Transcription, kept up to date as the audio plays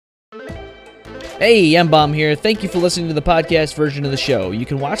Hey, M-Bomb here. Thank you for listening to the podcast version of the show. You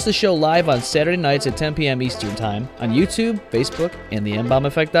can watch the show live on Saturday nights at 10 p.m. Eastern Time on YouTube, Facebook, and the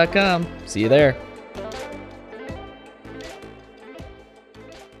mbombeffect.com. See you there.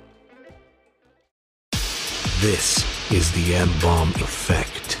 This is the M-Bomb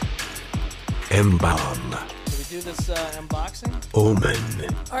Effect. M-Bomb. Should we do this unboxing?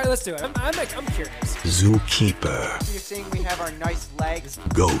 Omen. All right, let's do it. I'm curious. Zookeeper. So you're saying we have our nice legs?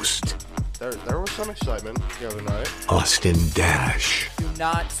 Ghost. There was some excitement the other night. Austin Dash. Do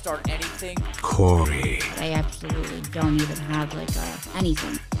not start anything. Corey. I absolutely don't even have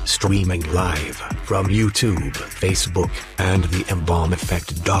anything. Streaming live from YouTube, Facebook, and the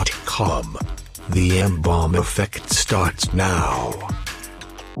mbombeffect.com. The M-Bomb Effect starts now.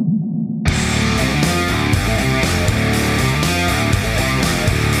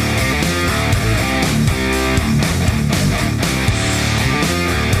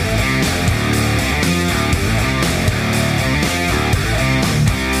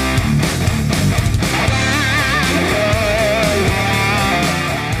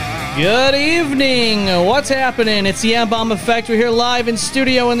 Good evening. What's happening? It's the M-Bomb Effect. We're here live in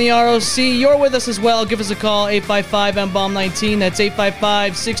studio in the ROC. You're with us as well. Give us a call, 855-M-BOMB-19. That's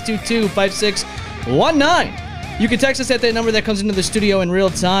 855-622-5619. You can text us at that number that comes into the studio in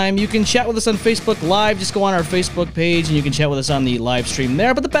real time. You can chat with us on Facebook Live. Just go on our Facebook page, and you can chat with us on the live stream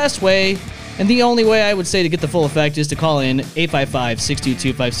there. But the best way, and the only way I would say to get the full effect, is to call in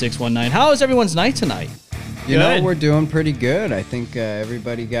 855-622-5619. How is everyone's night tonight? You know, we're doing pretty good. I think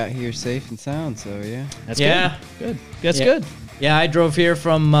everybody got here safe and sound, so yeah. That's good. Good. That's good. Yeah, I drove here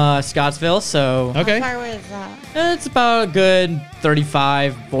from Scottsville, so... Okay. How far away is that? It's about a good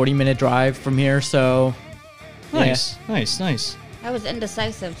 35, 40-minute drive from here, so... Nice. Yeah. Nice. I was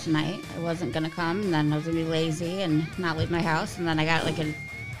indecisive tonight. I wasn't going to come, and then I was going to be lazy and not leave my house, and then I got like a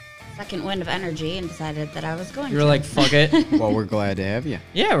second wind of energy and decided that I was going to. You were like, fuck it. Well, we're glad to have you.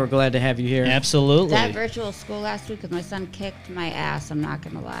 Yeah, we're glad to have you here. Absolutely. That virtual school last week with my son kicked my ass, I'm not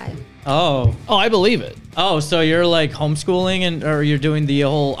going to lie. Oh, I believe it. Oh, so you're like homeschooling, or you're doing the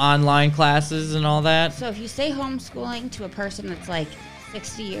whole online classes and all that? So if you say homeschooling to a person that's like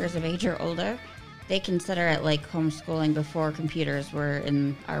 60 years of age or older, they consider it like homeschooling before computers were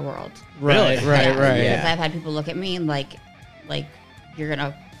in our world. Right. Because I've had people look at me and like you're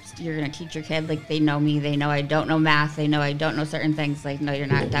gonna teach your kid, like they know me, they know I don't know math, they know I don't know certain things, like no, you're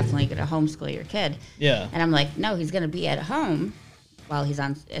not definitely gonna homeschool your kid. Yeah. And I'm like, no, he's gonna be at home while he's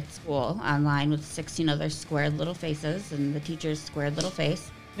at school online with 16 other squared little faces and the teacher's squared little face.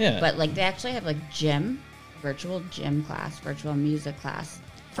 Yeah. But like they actually have like virtual gym class, virtual music class.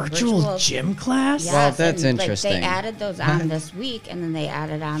 Virtual gym class? Yes, Well, that's and, interesting. Like, they added those on this week, and then they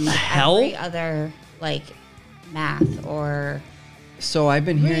added on like, hell? every other like math or. So I've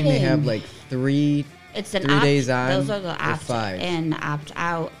been hearing they have like three It's an 3 days on Those are the or opt 5. in, opt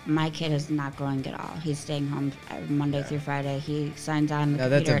out. My kid is not going at all. He's staying home Monday through Friday. He signs on the Now,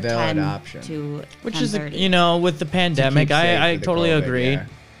 that's computer a valid at 10 option. to Which is, 10:30. with the pandemic, I totally agree. Yeah.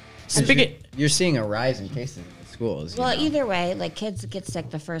 You're seeing a rise in cases in the schools. Well, you know. either way, like kids get sick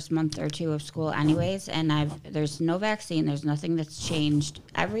the first month or two of school anyways, and there's no vaccine, there's nothing that's changed.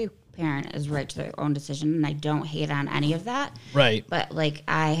 Every parent is right to their own decision, and I don't hate on any of that. Right. But like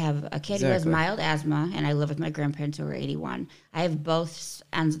I have a kid who has Exactly. mild asthma, and I live with my grandparents who are 81. I have both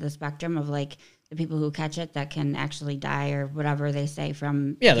ends of the spectrum of like the people who catch it that can actually die or whatever they say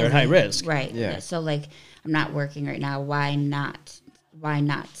from. Yeah, they're at high risk. Right. Yeah. So like I'm not working right now. Why not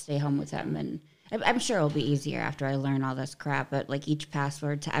stay home with them? And I'm sure it'll be easier after I learn all this crap. But like each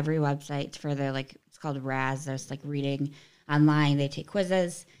password to every website for their like it's called RAS. There's like reading online. They take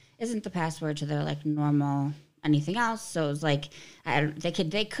quizzes. Isn't the password to their like normal anything else? So it's like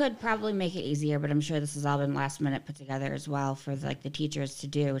they could probably make it easier, but I'm sure this has all been last minute put together as well for like the teachers to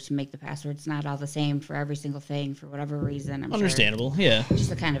do to make the passwords not all the same for every single thing for whatever reason. I'm Understandable. Yeah. Sure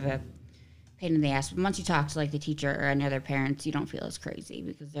just a kind of a pain in the ass. But once you talk to like the teacher or any other parents, you don't feel as crazy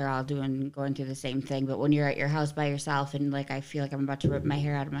because they're all going through the same thing. But when you're at your house by yourself and like I feel like I'm about to rip my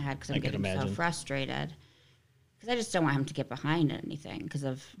hair out of my head because I'm getting so frustrated. Because I just don't want him to get behind anything because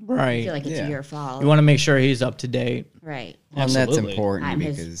of I feel like it's your fault. You want to make sure he's up to date. Right. And that's Absolutely. important I'm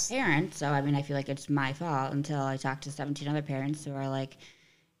because his parent, so I mean, I feel like it's my fault until I talk to 17 other parents who are like,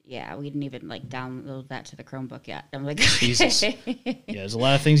 yeah, we didn't even like download that to the Chromebook yet. I'm like, Jesus. Yeah, there's a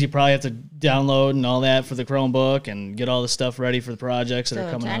lot of things you probably have to download and all that for the Chromebook and get all the stuff ready for the projects that So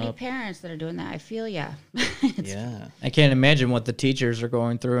are coming to any up. parents that are doing that, I feel Yeah. I can't imagine what the teachers are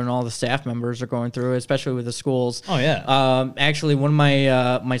going through and all the staff members are going through, especially with the schools. Oh, yeah. Actually, one of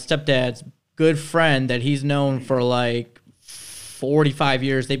my my stepdad's good friend that he's known for like 45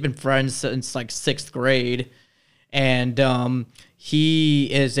 years. They've been friends since like 6th grade. And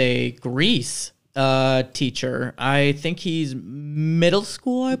he is a Greece teacher. I think he's middle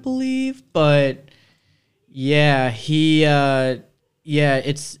school, I believe. But yeah,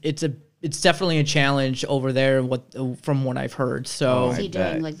 it's definitely a challenge over there. From what I've heard, so Is he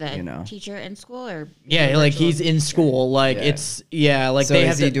bet, doing like the you know. teacher in school or? yeah, like he's virtual in teacher? school. Like Yeah. it's like So they is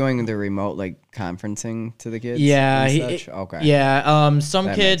have he to, doing the remote like conferencing to the kids? yeah, and such? Okay. yeah. Some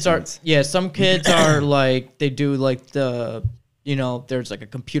That kids makes are sense. some kids are like they do like the. There's like a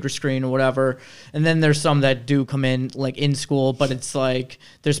computer screen or whatever. And then there's some that do come in like in school, but it's like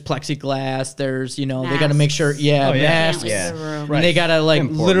there's plexiglass. There's, they got to make sure, Masks. Oh, yeah. masks. Can't leave Yeah. the room. And they got to like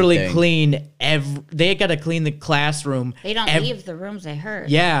Important literally thing. clean they got to clean the classroom. They don't leave the rooms. I heard.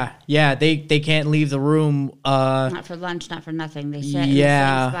 Yeah. They can't leave the room. Not for lunch, not for nothing. They sit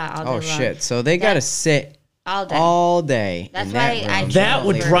Yeah. in the same spot all day Oh long. shit! So they got to sit All day. all day. That's in why that I room. That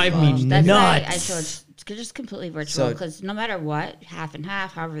would chose drive me virtual. That's why I nuts. chose just completely virtual So- because no matter what, half and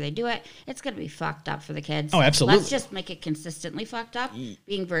half, however they do it, it's gonna be fucked up for the kids. Oh, absolutely. Let's just make it consistently fucked up,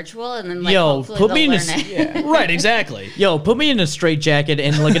 being virtual, and then like Yo, hopefully put they'll me in a learn s- it. Right, exactly. Yo, put me in a straight jacket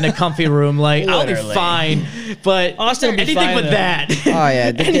and like in a comfy room. Like I'll be Literally. fine. But Austin will be anything fine but then. that. Oh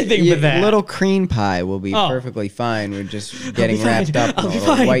yeah, Anything but that. Little cream pie will be Oh. perfectly fine with just getting fine. wrapped up in I'll a be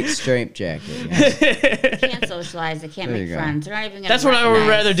little fine. white straight jacket. Yeah. They can't socialize. They can't There make you go. friends. They're not even. Gonna That's what I would recognize-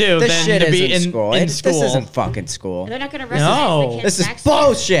 rather do This than shit to be isn't school. in This school. isn't fucking school. They're not gonna recognize No. the kids This is next to them.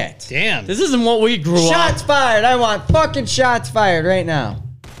 bullshit. Damn. This isn't what we grew Shots up. fired. I want fucking shots fired right now.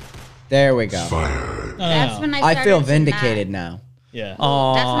 There we go. Fire. That's when I started feel to vindicated not- now. Yeah.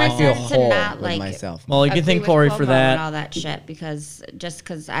 Oh, That's when I I feel started to whole not with like myself. well, you can agree thank with Corey for Cuomo that. and all that shit because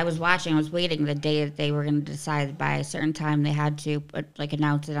I was watching, I was waiting the day that they were going to decide by a certain time they had to like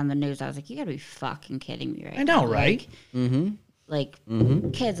announce it on the news. I was like, you got to be fucking kidding me right I know, now. right? Like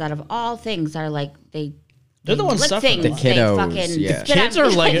kids out of all things are like They're the ones lip suffering. things, The kiddos, they fucking yeah. spit Kids on- are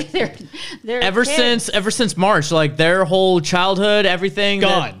like- they're Ever kids. since March, like their whole childhood, everything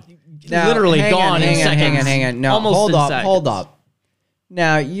Gone. Now, literally hang gone on, in hang on, seconds. hang on. No, Almost hold in up, seconds. hold up.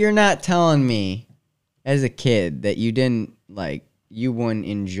 Now, you're not telling me as a kid that you didn't like you wouldn't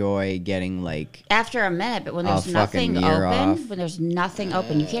enjoy getting like After a minute, but when A there's fucking nothing year open, off. when there's nothing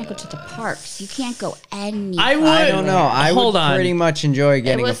open, you can't go to the parks. You can't go anywhere. I would- I don't know. I Hold would on. pretty much enjoy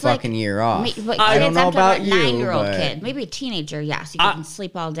getting a was like- fucking year off. But I don't kids, know I'm about talking you, 9-year-old but kid, maybe a teenager. Yes, you can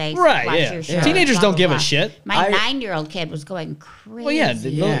sleep all day. Right, watch yeah. your show, Teenagers blah, don't blah, give a blah. shit. My I- 9-year-old kid was going crazy. Well, yeah, the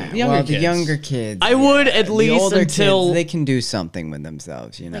younger well, kids. the younger kids. I would yeah. at The least older until kids, they can do something with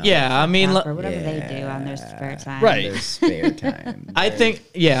themselves, you know. yeah. I mean, or whatever they do on their spare time. Right. Their spare time. I think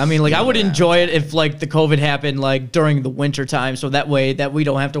yeah. I mean, like I would enjoy it if like the COVID happened like during the winter time, so that way that we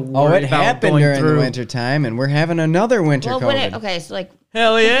don't have to Oh, worry it about happened going during through. the winter time, and we're having another winter Well, COVID. okay, so like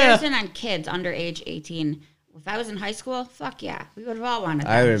Hell yeah. comparison on kids under age 18. If I was in high school, fuck yeah, we would have all wanted that.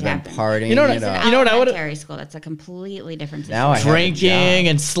 I would have to been happen. partying. You know what- it up. You know what I would've- Elementary school. That's a completely different situation. Now I have a Drinking job.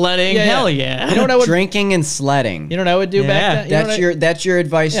 and sledding. Yeah, yeah. Hell yeah. You know what I would? Drinking and sledding. You know what I would do Yeah. back then? You know what I- That's your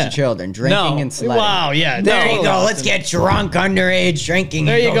advice Yeah. to children. Drinking No. and sledding. Wow, yeah. There you totally, go. Let's Austin. get drunk underage drinking.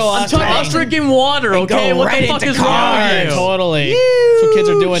 There and you go, I'm Austin. talking. I was drinking water. And go Okay, what right the fuck into is wrong cars. with you? Totally. That's what kids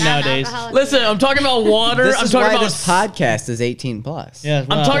are doing nowadays. Non-alcoholic Listen, beer. I'm talking about water. This I'm is talking why about this podcast is 18 plus. Yeah,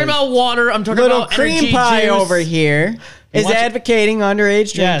 I'm wow. talking about water. I'm talking Little about cream energy pie juice. over here is wants- advocating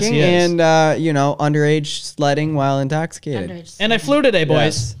underage Yes, drinking he is. and underage sledding while intoxicated. Underage. And I flew today, boys.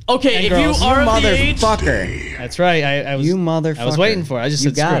 Yes. Okay, And if girls. you You are of the age, motherfucker. That's right. I was. You motherfucker. I was waiting for it. I just you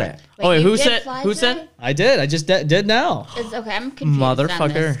said got screw it. oh wait, you who did said? fly Who today? said? I did. I just did now. It's okay, I'm confused on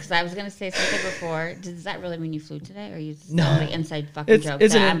Motherfucker. this because I was gonna say something before. Does that really mean you flew today, or you just No. the inside fucking It's- joke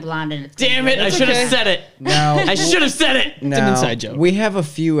it's that an- I'm blonde and it's Damn it! I It's should have okay. said it. No. I should have said it. No, an inside joke. We have a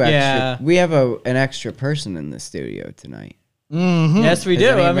few extra. Yeah. We have an extra person in the studio tonight. Yes, we Has do.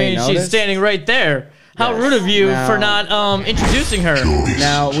 I anybody mean, she's noticed? standing right there. How Yes. rude of you Now- for not introducing her.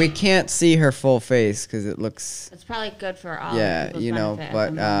 Now we can't see her full face because it looks. It's probably good for all. Yeah, people's you know, benefit but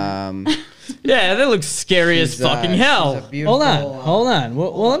at the moment. Yeah, that looks scary as she's, fucking she's hell. a beautiful- Hold on.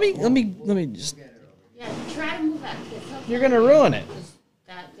 Well, let me just. yeah, try to move that. You're gonna ruin it.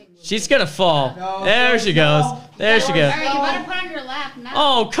 That thing was- She's gonna fall. There she goes. There she goes. All right, you better put it on your lap now.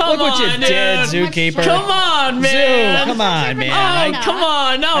 Oh, come Look on, what you did, dude. zookeeper. Come on, man. Zoo, come on, man. Oh, I, come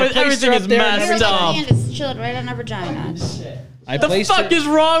on. No, I placed everything her is up there and Your messed left up. hand is chilled right on her vagina. I The placed fuck her, is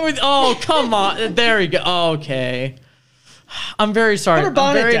wrong with? Oh, come on. There we go. Okay. I'm very sorry. Put her I'm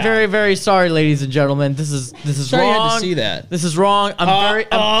bonnet very, down. very, very sorry, ladies and gentlemen. This is Sorry you wrong. had to see that. This is wrong. I'm sorry.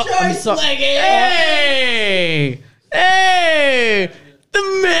 Choice Hey! Hey!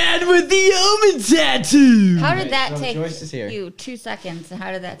 The man with the almond tattoo. How did that so take Joyce is here. you 2 seconds? And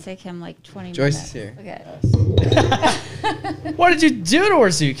how did that take him like 20 Joyce minutes? is here. Okay. What did you do to her,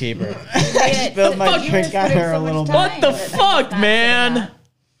 Zookeeper? I spilled my drink on her a little bit. What the fuck, man?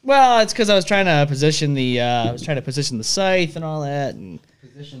 Well, it's because I was trying to position the scythe and all that, and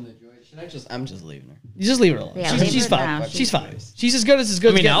Position the Joyce. I'm just leaving her. you just leave her alone. Yeah, leave she's her fine. now. She's fine. She's as good as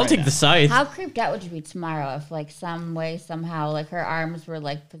good. I mean, I'll take the scythe. How creeped out would you be tomorrow if, like, some way, somehow, like, her arms were,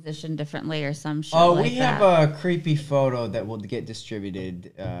 like, positioned differently or some shit Oh, like we have that? a creepy photo that will get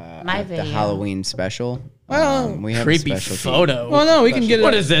distributed My at the video. Halloween special. Well, we have Creepy a special photo. Well, no, we can get it.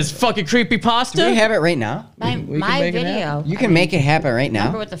 What is this? Fucking creepy pasta? Do we have it right now? My, we can my make it video. You can make it happen right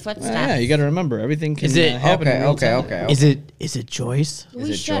Remember now. with the footsteps. Yeah, you got to remember everything can Is it- happen. in real time. Okay. Is it Joyce?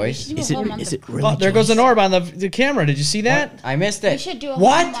 We it should. Joyce? We should do a whole month Is of it really? Oh, there goes an orb on the camera. Did you see that? I missed We it. should do a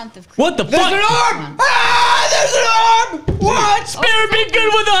What? whole month of What the There's fuck? an orb! Ah, there's an orb! What? Spirit be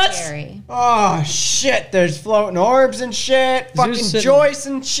good with us. Scary. Oh shit! There's floating orbs and shit. Fucking sitting- Joyce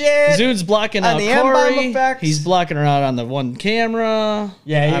and shit. Zood's blocking On out the M-bomb Corey. effects. He's blocking her out on the one camera.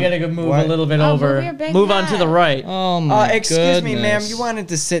 Yeah, you gotta go move what? a little bit Oh, over. move your big Move on to the head. right. Oh my Excuse me, ma'am. goodness. You wanted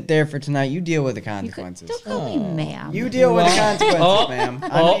to sit there for tonight. You deal with the You could, consequences. don't call me ma'am. You deal with the consequences, Oh. ma'am.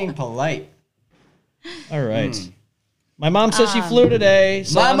 Oh. I'm being polite. All right. My mom said she flew today.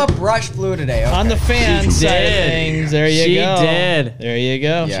 So Mama brush flew today. Okay. on the fan She side of did. things, there you She go. did. There you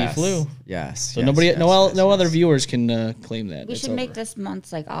go. Yes. She flew. Yes. So yes, nobody, yes, no other yes. viewers can claim that. We It's should make over. this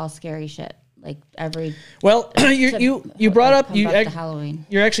month's like all scary shit. Like every. Well, you brought up comes to Halloween.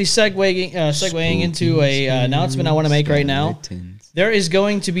 You're actually segueing into a announcement I want to make right now. There is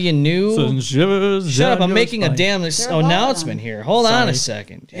going to be a new. Shut up! I'm making a damn announcement here. Hold on a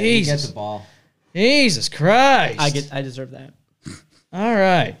second. Yeah, you get Jesus, the ball. Jesus Christ! I deserve that. All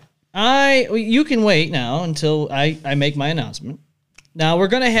right. You can wait now until I make my announcement. Now we're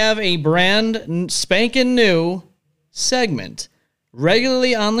gonna have a brand spanking new segment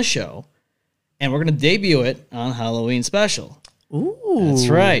regularly on the show, and we're gonna debut it on Halloween special. Ooh. That's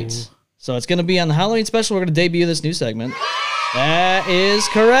right. So it's gonna be on the Halloween special. We're gonna debut this new segment. That is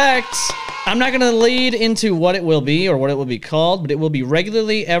correct. I'm not gonna lead into what it will be or what it will be called, but it will be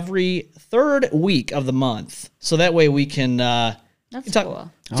regularly every third week of the month. So that way we can That's talk cool.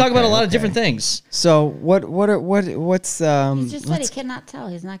 about a lot of different things. So what's He just said he cannot tell.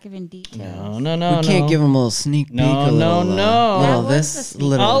 He's not giving details. No. we can't give him a little sneak peek. No, a little, no. little That was this, the sneak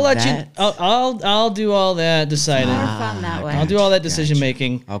little I'll let that. you. I'll do all that deciding. More fun that way. I'll do all that decision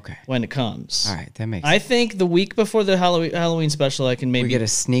making. Okay. When it comes. All right, that makes. I sense. think the week before the Halloween special, I can maybe We get a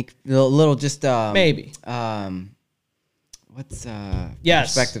sneak, little just maybe what's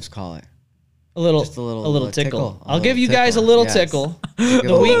Yes. perspectives call it? a little Just a little tickle. A I'll give little you guys a tickle, little yes. tickle.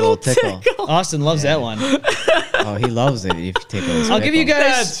 Give a week- little tickle. Austin loves that one. Oh, he loves it if you tickle his I'll give you pickle.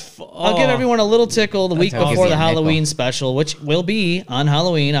 guys. I'll give everyone a little tickle the week how he before gives the you a nickel. Halloween special, which will be on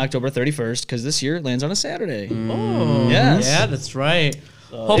Halloween, October 31st, because this year it lands on a Saturday. Oh, Yes. yeah, that's right. it's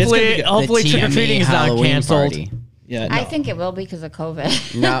gonna be good. Hopefully The trick or treating TME is not Halloween canceled. party. Yeah, I no. think it will because of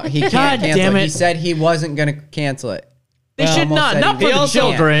COVID. No, he can't God cancel damn it. He it. said he wasn't gonna cancel it. They should almost not. said Not he for the also-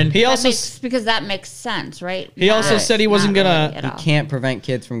 children. He also because that makes sense, right? He also said he wasn't gonna- He can't prevent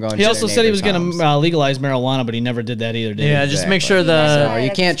kids from going. He to also their said he was neighbors' going homes. to legalize marijuana, but he never did that either. Did Yeah, he? just make sure Exactly. the.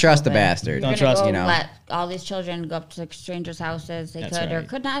 You can't trust the bastard. Don't trust, you you know. Let all these children go up to strangers' houses. They That's could or right.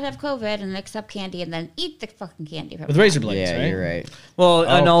 could not have COVID and accept candy and then eat the fucking candy from with them. razor blades, Yeah, right? you're right. Well,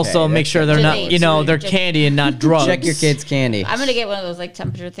 and Okay, also make that's sure they're good. not. Just- You know, they're just- candy and not drugs. Check your kids' candy. I'm gonna get one of those like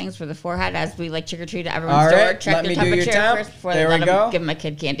temperature things for the forehead as we like trick or treat at everyone's All door. right, Check let their me do your temperature temp. first before There they we let go. them give my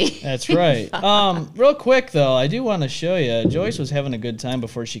kid candy. That's right. Real quick though, I do want to show you. Joyce was having a good time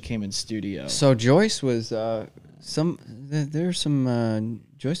before she came in studio. So Joyce was there's some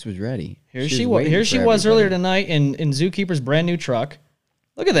Joyce was ready. Here She she was was. waiting Here for she was earlier everybody. tonight in Zookeeper's brand new truck.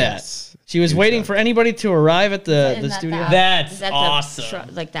 Look at that. Yes. She was New waiting truck. for anybody to arrive at the Isn't that studio. the- That's is that the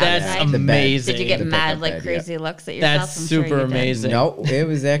awesome. like the That's outside? The bed. amazing. Did you get The mad pickup like bed, crazy looks at yourself? That's I'm sure super you did. amazing. No, it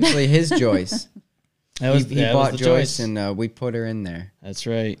was actually his Joyce. That was, he that bought was the Joyce choice. and we put her in there. That's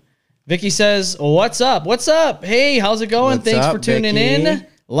right. Vicky says, "What's up? What's up? Hey, how's it going? What's Thanks up, for tuning Vicky? in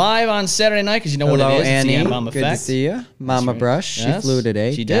live on Saturday night because you know Hello, what it is. Annie. It's the Mom Good Effect. to see you. Mama right. Brush. Yes. She flew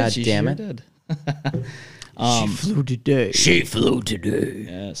today. She did. God She damn sure it. did. She flew today. She flew today.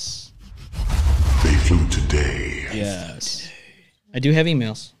 Yes. They flew today. Yes. I do have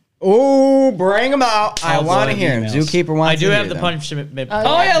emails. Oh, bring them out. I Oh, want boy, to hear him. emails. Zookeeper wants I do to have hear the them. punishment.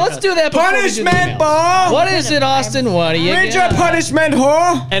 Oh yeah, let's do that. before we do the Punishment emails. ball. What is it, Austin? What do you Read got? your punishment,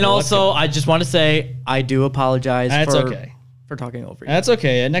 whore. And also, I just want to say I do apologize That's for okay. for talking over you. That's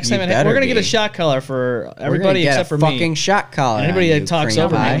okay. Next You time, better we're gonna get a be. shot collar for We're gonna everybody get except a for fucking me. shot collar. Anybody on that you, talks cream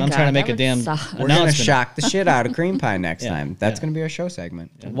over me, pie. and I'm trying to God, make that a damn would suck. We're gonna announcement. shock the shit out of cream pie next time. That's yeah. gonna be our show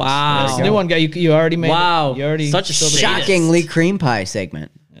segment. Wow. It's a new one, guy. You already made. Wow. It. You already Such a spilled it. sadist. Shockingly cream pie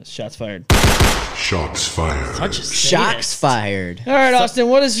segment. Yes, shots fired. Shots fired. Such a Shocks sadist. fired. All right, Austin.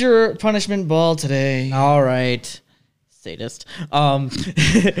 What is your punishment ball today? All right. Sadist.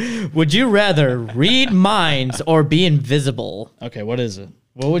 Would you rather read minds or be invisible? Okay, what is it?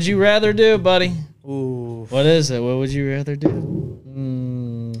 What would you rather do, buddy? Ooh. What is it? What would you rather do?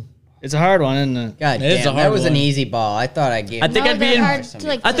 It's a hard one, isn't it? God It is a damn, that hard was an one. easy ball. I thought I gave. I think No, I'd be they're in. hard to,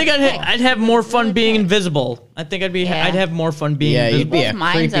 like, I think to pick. I'd have more fun Really being pick. invisible. I think I'd Yeah. have more fun being Yeah, you'd invisible. be a Both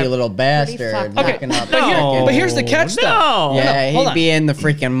minds creepy are little pretty bastard fucked up. looking up. No. But here's the catch, though. No. Yeah, Hold he'd on. be in the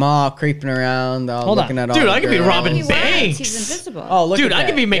freaking mall, creeping around, all Hold on. looking at all. Dude, the I could be girls. robbing He wants, banks. He's invisible. Oh, look Dude, at I that.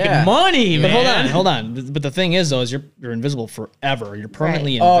 could be making Yeah. money, But man. hold on. But the thing is, though, is you're invisible forever. You're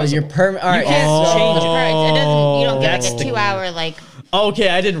permanently Oh, invisible. you're permanent. All right. You can't so- change it. It doesn't. You don't get That's like a the- 2-hour like. Okay,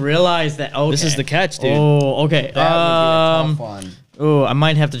 I didn't realize that. Okay. This is the catch, dude. Oh, okay. That would be a tough one. Oh, I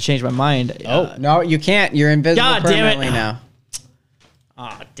might have to change my mind. No, you can't. You're invisible God damn it. permanently now.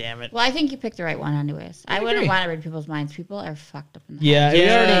 Oh, damn it. Well, I think you picked the right one, anyways. I wouldn't agree. want to read people's minds. People are fucked up in the Yeah, head. we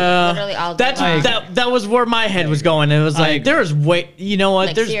already- Literally all day That's long. that was where my head was going. It was I like agree. there is you know what?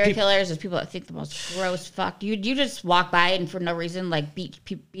 Like There's serial people. killers, there's people that think the most gross fuck. You just walk by and for no reason like beat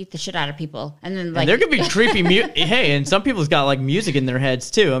the shit out of people, and then like There could be creepy Hey, and some people's got like music in their heads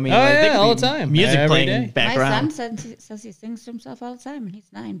too. I mean, Oh, like, they yeah, could all be the time. Music Every playing day. my background. son says he sings to himself all the time, and he's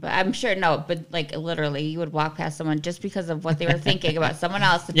 9. But I'm sure but like literally, you would walk past someone just because of what they were thinking about someone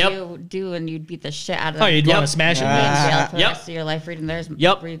else to Yep. do, and you'd beat the shit out of them. Oh, you'd Yep. want to smash it. You'd be in jail for the Yep. rest of your life reading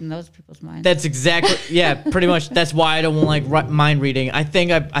Yep. reading those people's minds. That's exactly pretty much. That's why I don't like mind reading. I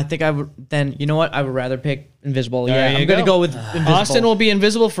think I would then. You know what? I would rather pick invisible. There Yeah, you I'm gonna go. go with invisible. Austin will be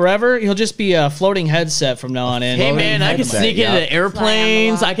invisible forever. He'll just be a floating headset from now on in. Hey man, I can headset, sneak yeah. into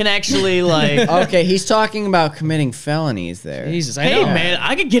airplanes. Fly on I can actually like. Okay, he's talking about committing felonies there. Jesus, I Hey know. man,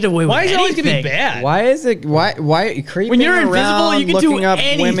 I can get away with Why is it always gonna be anything. bad? Why is it? Why creeping When you're invisible, around, you can do looking up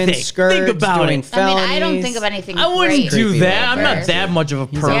anything. women's Think skirts, about doing it. felonies? I don't think of anything. I wouldn't great. do Creepy that. I'm little not that much of a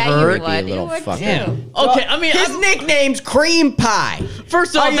Yeah, you pervert. would. little You would fucker. too. Damn. Okay, I mean, His nickname's Cream Pie.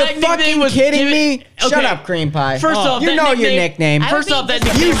 first off, Are you that nickname fucking was kidding given- me? Shut Okay. up, Cream Pie. First off, you that know your nickname- nickname. I would First be off, that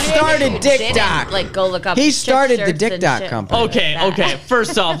disappointed nickname- You if started you Dick didn't, Doc. Like go look up. He chick started the shirts Dick and Doc shit. company. Okay, Like that. okay.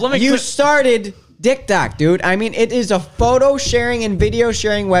 First off, let me. You started Dick Doc, dude. I mean, it is a photo sharing and video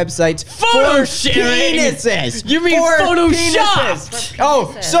sharing websites Photo for sharing? penises. You mean For photoshopped? penises.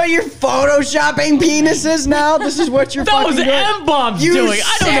 Oh, so you're photoshopping penises now? This is what you're that fucking was doing? M-Bomb's You doing.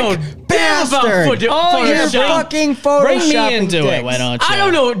 I don't know sick damn about bastard. Oh, you're Photoshop. fucking Bring me photoshopping into it. dicks. Why don't you? I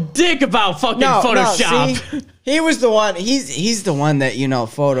don't know dick about fucking No, Photoshop. see, he was the one. He's the one that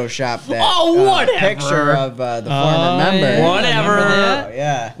photoshopped that Oh, whatever. picture of the former Oh, member. yeah. Whatever. Remember that? Oh,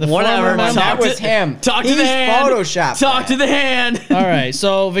 yeah. The Whatever. former member? That was him. Talk to He's the hand. photoshopped Talk that. to the hand. All right,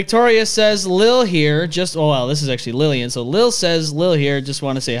 so Victoria says Lil here. This is actually Lillian. So Lil says Lil here. Just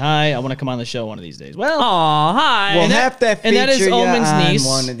want to say hi. I want to come on the show one of these days. Well, Aw, hi. We'll and have to and that is feature ya Omen's on niece.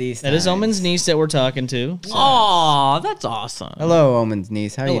 one of these That is times. Omen's niece that we're talking to. Aw, that's awesome. Hello, Omen's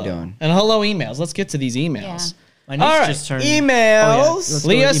niece. How you Hello. doing? And hello emails. Let's get to these emails. My niece All right. just turned. Emails. Let's go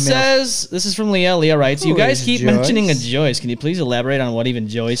Leah with emails. says, this is from Leah. Leah writes, you Who guys is keep Joyce? mentioning a Joyce. Can you please elaborate on what even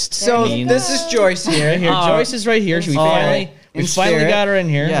Joyce So means? this is Joyce here. Right here. Joyce is right here. We finally In finally spirit. got her in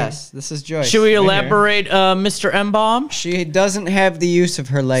here. Yes, this is Joyce. Should we here. elaborate, Mr. M-Bomb? She doesn't have the use of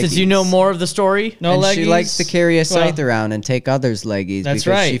her legs. Since you know more of the story? No and leggies. she likes to carry a scythe Well, around and take others' leggies That's because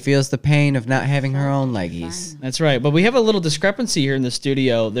right. she feels the pain of not having her own leggies. That's right. But we have a little discrepancy here in the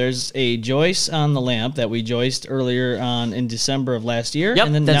studio. There's a Joyce on the lamp that we joiced earlier on in December of last year. Yep,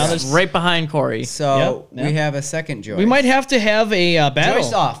 And then now that's there's right behind Corey. So Yep, we yep. have a second Joyce. We might have to have a battle.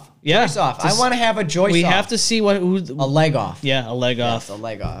 Joyce off. Yeah. Joyce off. I Just- want to have a Joyce We off. have to see what who. a leg off. Yeah, a leg Yes, off. a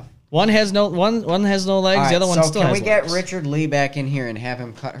leg off. One has no legs. All the right, other one so still can has we get legs. Richard Lee back in here and have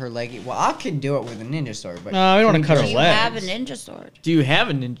him cut her leg? Well, I can do it with a ninja sword, but No, we don't want to cut her Do you legs. have a ninja sword? Do you have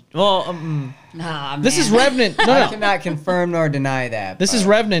a ninja? Well, Nah, This man. is Revenant. No, I no. cannot confirm nor deny that. This but- is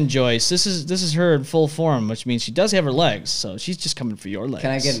Revenant Joyce. This is her in full form, which means she does have her legs. So she's just coming for your legs.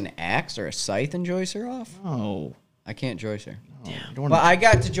 Can I get an axe or a scythe and Joyce her off? Oh, I can't Joyce her. you don't wanna- But I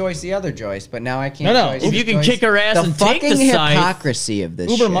got to Joyce the other Joyce, but now I can't. No, no. Joyce if this you can Joyce. kick her ass the and take fucking the scythe. hypocrisy of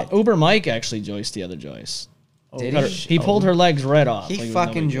this Uber, shit. Uber Mike actually joiced the other Joyce. Did Cut her- he? he pulled her legs right off. He like it was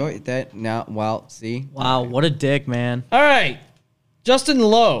fucking no big deal. joyed that. No, well, see. Wow, what a dick, man. All right. Justin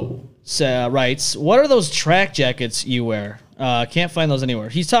Lowe writes, what are those track jackets you wear? Can't find those anywhere.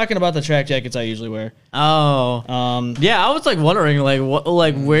 He's talking about the track jackets I usually wear. Oh. Yeah, I was like wondering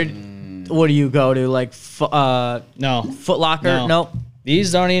like where do you go to No. Foot Locker? No. Nope.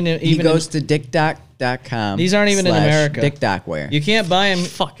 These aren't even. He goes to dickdoc.com. These aren't even in America. Dickdocwear. You can't buy them.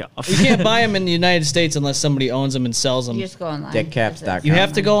 Fuck off. You can't buy them in the United States unless somebody owns them and sells them. You just go online. Dickcaps.com. You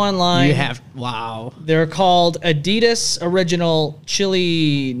have to go online. You have wow. They're called Adidas Original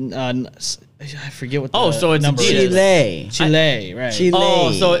Chili. I forget what. The so it's number Chile. is. Chile, right? Chile.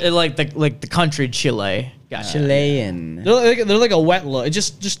 Oh, so it, like the country Chile. Gotcha. Chilean. They're like a wet look.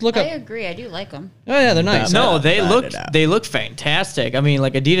 Just look I up. agree. I do like them. Oh yeah, they're nice. No, Blah, they blah, look blah, blah. they look fantastic. I mean,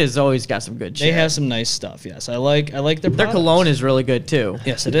 like Adidas always got some good shit. They have some nice stuff. Yes, I like their Their products. cologne is really good too.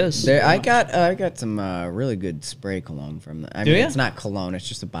 Yes, it is. I got some really good spray cologne from them. I Do mean, ya? it's not cologne; it's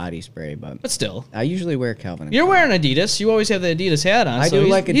just a body spray. But But still, I usually wear Calvin. you're wearing Adidas. You always have the Adidas hat on. I so do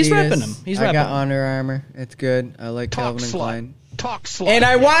like Adidas. He's repping them. He's I repping got them. Under Armour. It's good. I like Calvin and Klein. Talk slut. And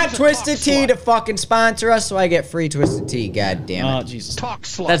I want She's a Twisted talk Tea slut. to fucking sponsor us, so I get free Twisted Tea. God damn Oh it! Jesus. Talk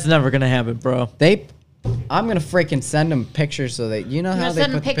slut. That's never gonna happen, bro. I'm gonna freaking send them pictures so that you know You're how they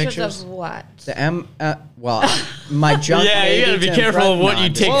sending put the pictures pictures. of what? The my junk. Yeah, you gotta lady be to careful of impress- what No, you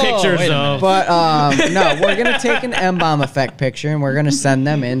I'm just take Whoa, pictures wait a of. But no, we're gonna take an M-bomb effect picture and we're gonna send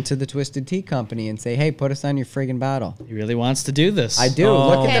them into the Twisted Tea Company and say, "Hey, put us on your friggin' bottle." He really wants to do this. I do. Oh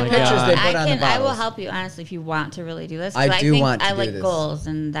Look at the my pictures God. they put on the I will bottles. help you honestly if you want to really do this. 'cause I do think want to I do like this. goals,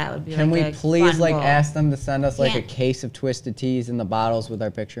 and that would be. Can like we a please fun like goal. ask them to send us like a Can't- case of Twisted Teas in the bottles with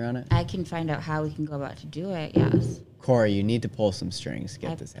our picture on it? I can find out how we can go about to do it. Yes. Corey, you need to pull some strings to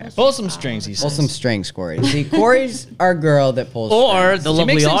get I this pull happening. Pull some strings. He Pull says. some strings, Corey. See, Corey's our girl that pulls Or strings. the She lovely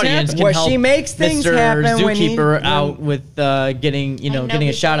makes things audience happen. can Well, help she makes things Mr. happen when he- Zookeeper when- out with getting I know getting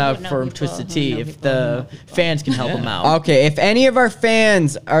a people shout who out know for people Twisted who Tea know if people who know the people. fans can help them out. Okay, if any of our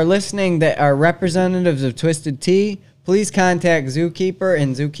fans are listening that are representatives of Twisted Tea, please contact Zookeeper,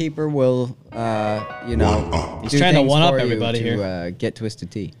 and Zookeeper will, One-up. He's do trying to things one-up for you everybody to, here. Get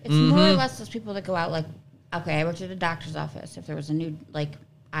Twisted Tea. It's more or less those people that go out like, okay, I worked at a doctor's office. If there was a new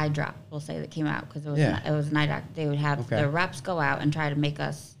eye drop, we'll say, that came out because it was Yeah. it was an eye doctor, they would have Okay. the reps go out and try to make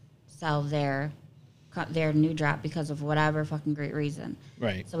us sell their new drop because of whatever fucking great reason.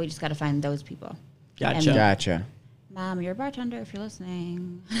 Right. So we just got to find those people. Gotcha. And, Gotcha. Mom, you're a bartender if you're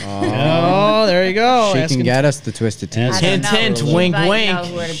listening. Oh, there you go. She Asking- can get us the Twisted Tea. Ask- I don't Hint, know. hint, You wink, might wink.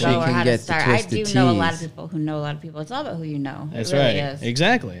 know where to She go or can how get to the start. I do Twisted know a lot of Teas. people who know a lot of people. It's all about who you know. That's it really right. is.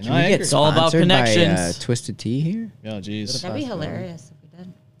 Exactly. No, Can I we get agree. It's all about sponsored by, connections. Twisted Tea here? Oh, jeez. That'd be hilarious if we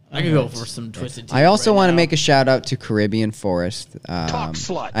did. I could go for some Twisted Tea. I also right want to now. make a shout out to Caribbean Forest. Talk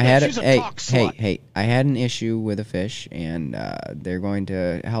slut. I had She's a hey, talk hey, slut. hey! I had an issue with a fish, and they're going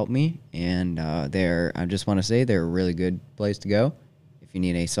to help me. And I just want to say they're a really good place to go if you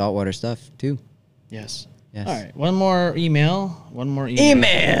need any saltwater stuff too. Yes. Yes. All right. One more email.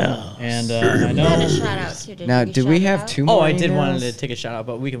 And I You know. had a shout out too. Did Now, you do we shout have out? two more? Oh, I did want emails? to take a shout out,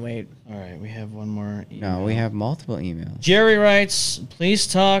 but we can wait. All right. We have one more email. No, we have multiple emails. Jerry writes, please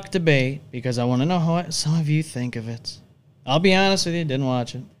talk debate because I want to know how some of you think of it. I'll be honest with you, didn't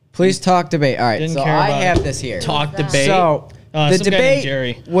watch it. Please talk debate. All right, Didn't so care I about have it. this here. Talk that? debate. So the some guy named debate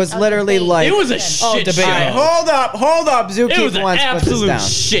Jerry. was Oh, literally debate. like It was a shit debate. show. All right, hold up. It was Zookeeper an wants to put this absolute down.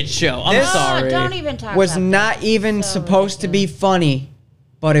 shit show. I'm This- sorry. Don't even talk Was about not this. even So supposed to be ridiculous. funny,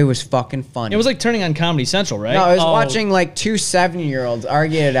 but it was fucking funny. It was like turning on Comedy Central, right? no, I was Oh. watching like two 7-year-olds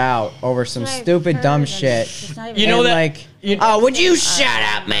argue it out over some That's what I've stupid heard, dumb and shit. it's not even You know And, that- like, would you shut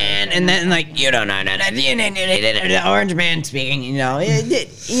up, man? And then like, you don't know the orange man speaking. You know,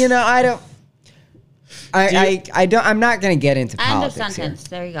 I don't. I don't. I'm not gonna get into End of politics here, sentence.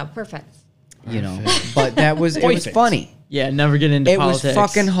 There you go. Perfect. you know. But that was it was Perfect. funny. Yeah, never get into It politics. was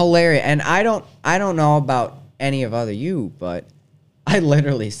fucking hilarious. And I don't know about any of other you, but I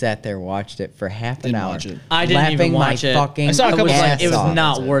literally sat there, watched it for half an Didn't hour. watch it. I didn't laughing even watch my it. Fucking I saw a couple was like, ass it was off.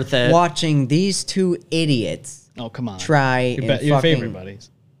 not worth it. watching these two idiots Oh, come on. try Your, and your fucking favorite buddies.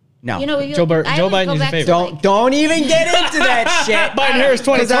 no. You know, Joe Biden is your favorite. Don't even get into that shit. Biden Harris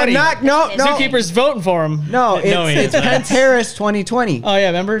 2020. I'm not. No. Zookeeper's voting for him. No, he it's is. Pence Harris 2020. Oh, yeah,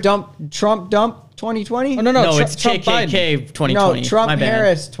 remember? Trump 2020. Oh, no, No, Tru- it's Trump KKK Biden. 2020. No, Trump My bad.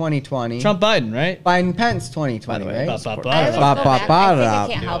 Harris 2020. Trump Biden, right? Biden Pence 2020, By the way, right? Ba, ba, I always ba. Ba, go ba, back. ba, I think da. I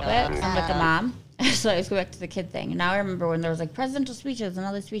can't help it 'cause I'm like a mom. So I always go back to the kid thing. And now I remember when there was like presidential speeches and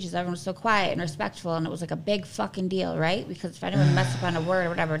other speeches, everyone was so quiet and respectful, and it was like a big fucking deal, right? Because if anyone messed up on a word or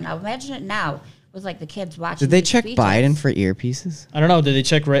whatever. Now imagine it now with like the kids watching. Did they these check speeches. Biden for earpieces? I don't know. Did they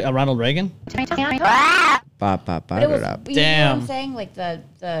check Ronald Reagan? Ba, ba, ba, But it was, da, da. you know what I'm Damn. saying? Like the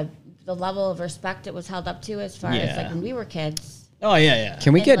level of respect it was held up to as far Yeah. as like when we were kids. Oh yeah.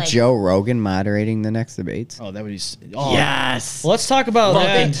 Can we And, get like- Joe Rogan moderating the next debates? Oh, that would be. Oh. Yes. Well, let's talk about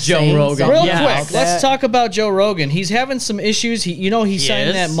Fucking that. Joe Rogan. Real Yes. quick, let's talk about Joe Rogan. He's having some issues. He signed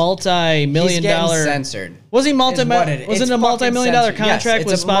is? that multi-million dollar. censored. Was he Wasn't a multi-million dollar contract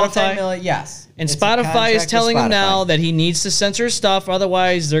with Spotify? Yes. And It's a Spotify is contract with telling him now Spotify. that he needs to censor stuff,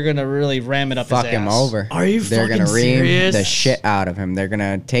 otherwise they're gonna really ram it up Fuck his ass. him over. Are you They're fucking gonna ream serious? the shit out of him. They're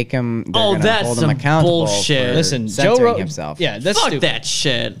gonna take him. They're Oh, gonna that's hold him some accountable bullshit. for Listen, Joe censoring Rogan. himself. Yeah, that's Fuck stupid. that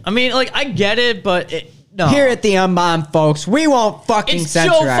shit. I mean, like, I get it, but no. Here at the Unbound, folks, we won't fucking It's censor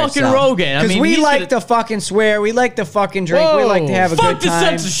Joe ourselves. fucking Rogan. I Because mean, we he's like gonna- to fucking swear. We like to fucking drink. We like to have a Fuck good the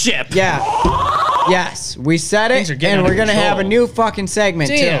time. censorship. Yeah. Yes, we said Things it, are getting and out we're of gonna have a control. new fucking segment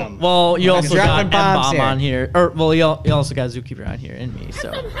Damn. too. Well, you also dropping got bombs M-Bomb here. on here. Or, well, you also got Zookeeper on here and me,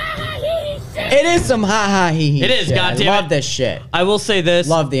 so. It is some ha ha he he. It is, shit. goddamn I love it. this shit. I will say this.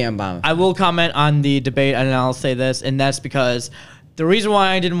 Love the Unbound. I will comment on the debate, and I'll say this, and that's because the reason why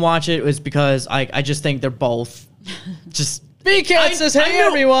I didn't watch it was because I just think they're both just. VCat says, "Hey knew-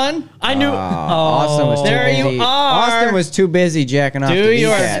 everyone." I knew. Austin was too There you busy. are. Austin was too busy jacking off Do the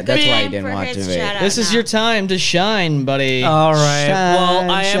your VCat. That's why he Time didn't for watch his the video. shout-out This is now. your time to shine, buddy. All right. well, Shine,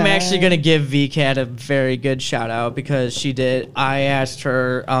 I am actually shine. gonna give VCat a very good shout out because she did. I asked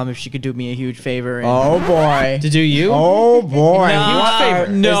her if she could do me a huge favor. And Oh boy. to do you? Oh boy. No,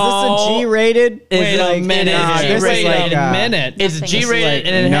 What? no. Is this a G-rated? It's Wait a like- minute. it is This is Wait G-rated. a minute. It's Nothing. G-rated,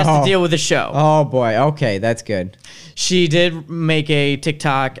 like- and it has no. to deal with the show. Oh boy. Okay, that's good. She did make a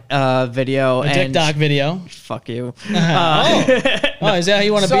TikTok video. A and TikTok video. Fuck you. Oh, is that how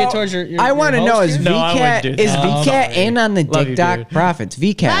you want to be towards your I want to know, is No, I VCat, wouldn't do is that. VCat Sorry. in on the Love you, TikTok dude. profits?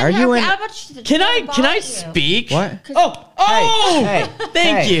 VCat, are you in? Can I speak? What? Oh, Hey,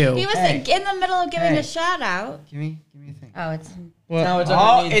 thank hey. you. He was Hey. in the middle of giving Hey. a shout out. Give me a thing. Oh, it's No, it's Oh,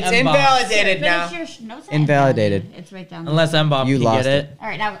 underneath it's M-Bomb. invalidated Finish now. your no, it's not Invalidated. It's right down there. Unless M-Bomb You can lost get it. it. All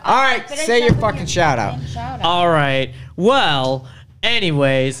right, now. All right, finish say up your with fucking shout out. shout-out. All right. Well,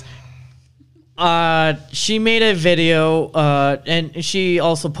 anyways, she made a video, and she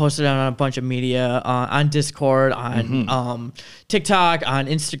also posted it on a bunch of media, on Discord, on TikTok, on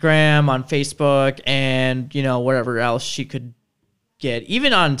Instagram, on Facebook, and whatever else she could get,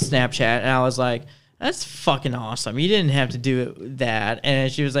 even on Snapchat. And I was like, "That's fucking awesome. You didn't have to do that."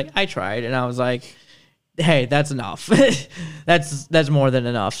 And she was like, "I tried," and I was like, hey, that's enough. that's more than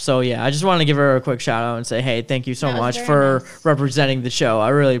enough. So yeah, I just wanted to give her a quick shout out and say, hey, thank you so That was much very for nice. representing the show. I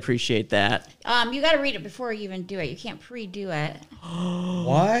really appreciate that. You got to read it before you even do it. You can't pre-do it.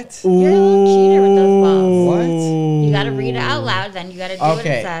 What? You're a little cheater with those balls. What? You got to read it out loud, then you got to do what it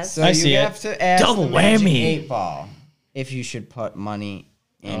Okay, says. so I you see it. have to ask Double the Magic whammy. 8 Ball if you should put money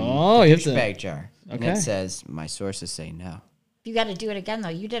in Oh, the you have to- douchebag jar. And Okay. it says, my sources say no. You got to do it again, though.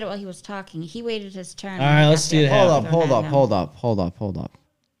 You did it while he was talking. He waited his turn. All right, let's see it happen. Hold up.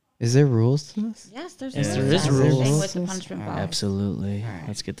 Is there rules to this? Yes, there's Yes, rules. there is That's the thing rules. with the punishment ball. Absolutely.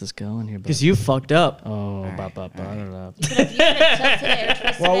 Let's get this going here. Because you fucked up. Oh, ba ba ba da, da. But if you had tilted it or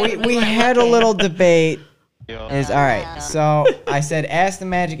twisted Well, it, we weren't had a looking. little debate. Is all right. So I said, ask the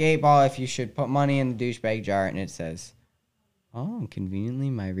Magic 8 Ball if you should put money in the douchebag jar, and it says, oh,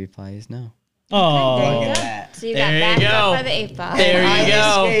 conveniently, my reply is no. Oh, There you Look go. at that. So you There got you backed go. up by the 8 ball. There you I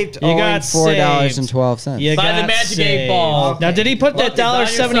go. escaped You owing got $4.12. You By got the Magic 8 saved. Ball. Now, did he put that Look, it's on your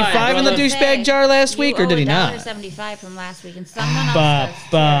side, $1.75 in the brother. douchebag jar last week, or did he not? $1.75 from last week, and someone else Ba does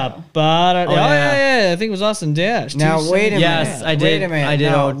ba too. ba da. Oh yeah. yeah. I think it was Austin Dash. Now, wait a minute. Yes, I did. Wait a minute. I did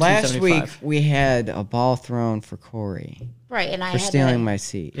Now, owe last week, $2.75. we had a ball thrown for Corey Right, and I for had stealing to, my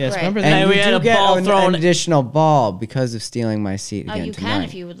seat. Yes, Right. remember And that? And we you had do a get ball an thrown- additional ball because of stealing my seat Oh, again you tonight. can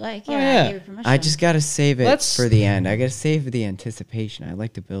if you would like. Oh, Yeah, yeah. I gave you permission. I just got to save it Let's- for the end. I got to save the anticipation. I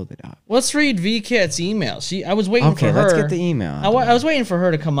like to build it up. Let's read VCat's email. I was waiting Okay, for her. let's get the email. I was waiting for her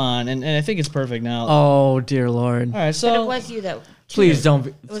to come on, and I think it's perfect now. Oh, dear Lord. All right, But so it was you that. Please don't be.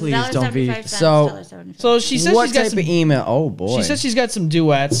 It was Please don't be. $1.75, So- $1.75. so she says what she's got type some. of email? Oh boy. She says she's got some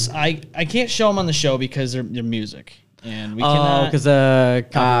duets. I can't show them on the show because they're music, and we Oh, cannot. because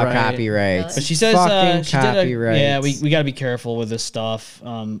copyrights. But she says Fucking she did copyrights. yeah, we got to be careful with this stuff.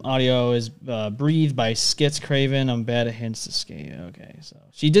 Audio is breathed by Skits Craven. I'm bad at hints to skate. Okay, so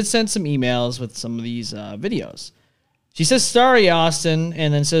she did send some emails with some of these videos. She says, sorry, Austin,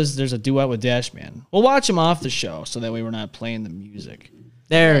 and then says there's a duet with Dashman. We'll watch him off the show so that way we're not playing the music.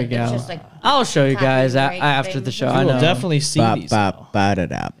 There we It's go. just like I'll show you guys copyright after things. the show. You I You will know. definitely see Ba, these. ba, though. ba, da,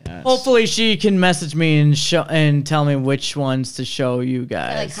 da. Yes. Hopefully, she can message me and tell me which ones to show you like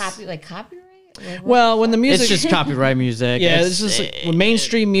guys. copyright Well, when the music, It's just copyright music. yeah, It's- it's just like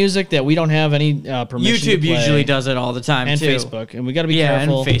mainstream music that we don't have any permission to YouTube play. usually does it all the time And too. Facebook, and we got to be Yeah, and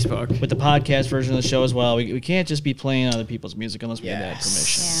careful. Facebook. with the podcast version of the show as well. We can't just be playing other people's music unless we have that Yes.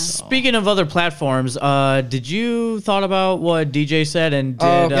 permission. Yeah. So. Speaking of other platforms, did you thought about what DJ said and did?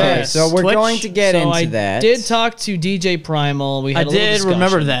 Okay, so we're Twitch? going to get So into I that. did talk to DJ Primal. We I had a little did discussion.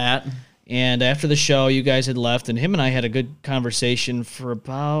 remember that. And after the show, you guys had left, and him and I had a good conversation for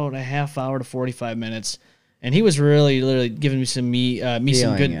about a half hour to 45 minutes. And he was really, literally giving me some some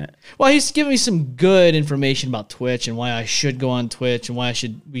Feeling good. it. Well, he's giving me some good information about Twitch and why I should go on Twitch and why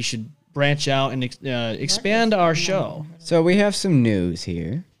we should branch out and expand our show. So we have some news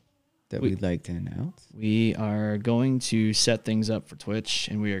here that we'd like to announce. We are going to set things up for Twitch,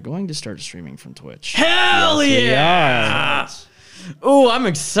 and we are going to start streaming from Twitch. Hell yeah! Oh, I'm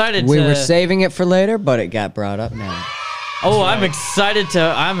excited. We to, were saving it for later, but it got brought up now. Oh, I'm excited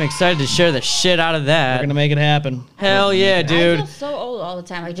to share the shit out of We're that. gonna make it happen. Hell yeah, I dude! feel so old all the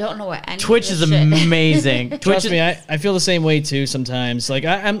time. I don't know what any Twitch of is this shit. amazing. Twitch Trust is, me, I feel the same way too sometimes. Like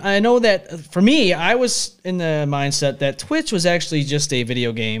I know that for me, I was in the mindset that Twitch was actually just a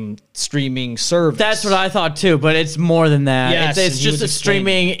video game streaming service. That's what I thought too, but it's more than that. Yes, it's and he just was a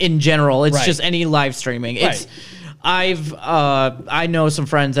streaming in general. It's Right. just any live streaming. It's Right. I know some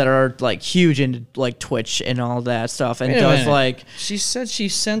friends that are like huge into like Twitch and all that stuff, and Wait a does minute. like She said she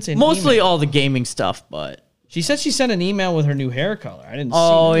sent an mostly email. all the gaming stuff. But She said she sent an email with her new hair color. I didn't.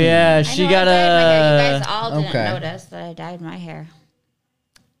 oh see that. yeah, I she know got I dyed my hair. You guys a. all didn't Okay. notice that I dyed my hair.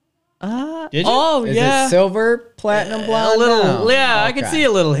 Did you? Oh Is yeah, it silver, platinum, blonde? a little. now? Yeah, I can Okay. see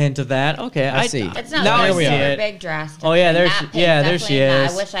a little hint of that. Okay, I see. It's not Now like I see super it. big drastic. Oh, yeah, thing. there Not she- pink, yeah, there she definitely not.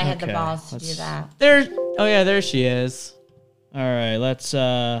 is. I wish I had the Okay, balls to do let's- that. There. Oh yeah, there she is. All right, let's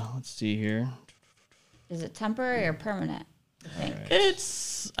see here. Is it temporary or permanent? I think.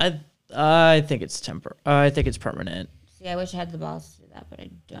 It's I think it's I think it's permanent. See, I wish I had the balls to do that, but I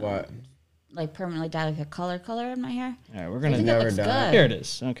don't. What? Like permanently dye like a color in my hair. All right, we're I gonna. think it never looks done good. it. Here it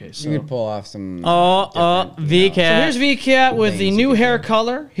is. Okay, so. You could pull off some. Oh, different, you know. VCat. So here's VCat with the Things new you hair can do.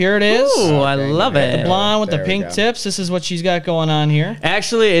 color. Here it is. Ooh, I Okay, love yeah. The it. blonde with the There we pink go. tips. This is what she's got going on here.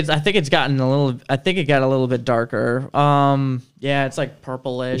 Actually, I think it's gotten a little. I think it got a little bit darker. Yeah, it's like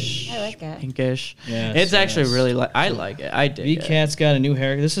purplish, I like it. pinkish. Yes, It's actually yes. really like. I like it. I dig it. VCat's got a new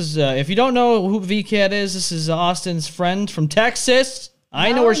hair. This is if you don't know who VCat is, this is Austin's friend from Texas.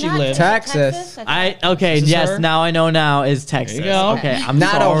 I know No, where she not lives. Texas. I okay. This is Yes, her? now I know. Now is Texas. you go. Okay, I'm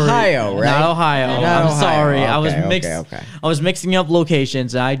Not sorry. Ohio, right? Not Ohio. Not I'm Ohio. sorry. I was Okay, mixing. okay. I was mixing up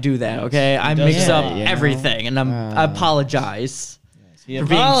locations. And I do that. Okay, I does mix that, up you know? everything, and I apologize He for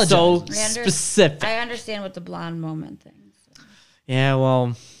being so apologized. specific. I understand with the blonde moment thing. So. Yeah,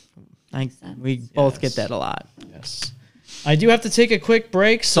 well, we both get that a lot. Yes. I do have to take a quick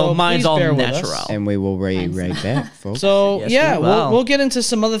break, so, So mine's please all bear with natural. us. And we will be right back, folks. So Yes, yeah, we will. we'll get into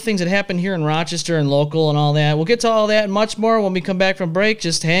some other things that happen here in Rochester and local and all that. We'll get to all that and much more when we come back from break.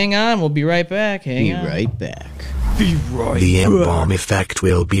 Just hang on. We'll be right back. Hang be on. right back. The M-Bomb Effect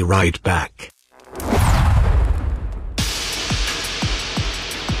will be right back.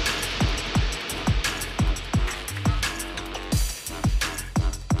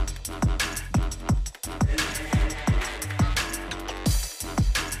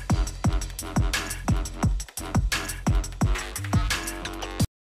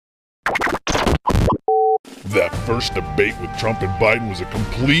 That first debate with Trump and Biden was a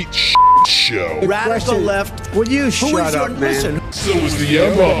complete show. Radical left. Will you shut up, man? So was the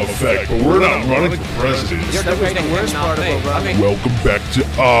M-Bomb Effect, but we're not running for president. Welcome back to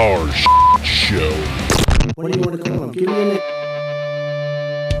our show. What do you want to call him? Give me a name.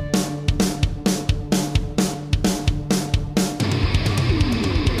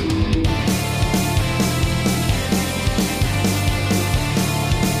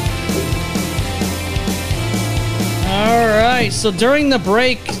 All right. So during the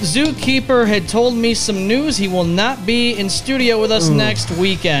break, Zookeeper had told me some news. He will not be in studio with us next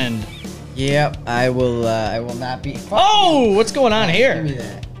weekend. Yep, I will not be. Oh, what's going on Give me here?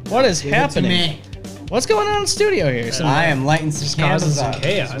 that. What is Give it to happening? me. What's going on in the studio here? Some I am lighting some candles some up.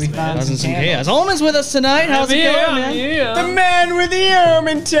 chaos, We man. found causing some candles. chaos. Ullman's with us tonight. How's it going, man? The man with the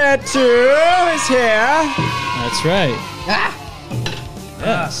Omen tattoo is here. That's right.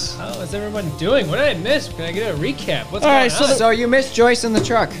 Yes. How is everyone doing? What did I miss? Can I get a recap? What's All going right, so on? So you missed Joyce in the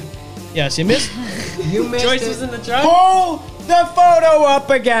truck. Yes, you missed. You missed Joyce it. was in the truck? Pull the photo up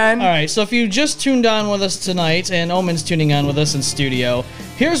again. All right, so if you just tuned on with us tonight, and Omen's tuning on with us in studio,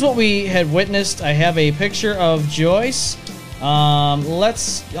 here's what we had witnessed. I have a picture of Joyce. I'll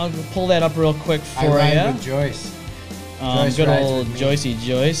pull that up real quick I for rhymed you. with Joyce. Joyce Good rides old with me. Joycey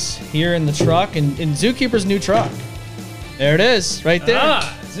Joyce here in the truck, in Zookeeper's new truck. There it is, right there.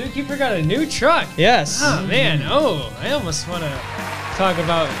 Zookeeper got a new truck. Yes. Oh man, I almost want to talk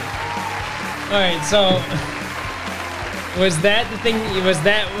about. All right, so was that the thing? Was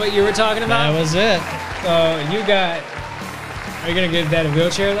that what you were talking about? That was it. So you got. Are you gonna give that a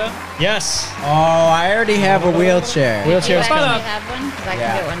wheelchair though? Yes. Oh, I already have a wheelchair. You Wheelchair's actually coming. have one? Because I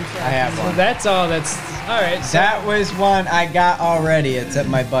Yeah, can get one too. I have So one. that's all. That's all right. So, That was one I got already. It's at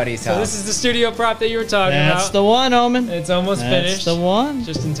my buddy's so house. this is the studio prop that you were talking That's about. the one, Omen. It's almost That's finished. the one.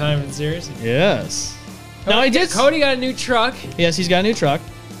 Just in time for the series. Yes. No, I did. Cody got a new truck. Yes, he's got a new truck.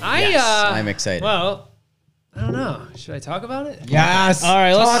 I'm excited. Well, I don't know. Should I talk about it? Yes. All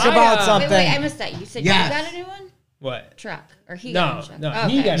right, let's talk I, about uh, something. Wait, I missed that. You said Yes. you got a new one? What? Truck. Or he got a No, new truck? no, Okay.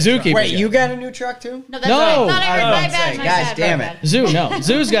 he got a Zookeeper. Wait, you got a new truck too? No, that's No. what I thought I heard. I was My about to bad, say, my gosh bad, damn my it. bad. Zoo, no.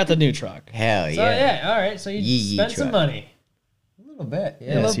 Zoo's got the new truck. Hell So yeah. yeah, all right. So you Yee spent some truck. money. A little bit. A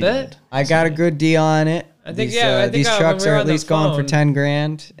Yeah. little he bit. did. I got a good deal on it. I think- these, yeah, I think these when trucks we were are on at the least going for phone- 10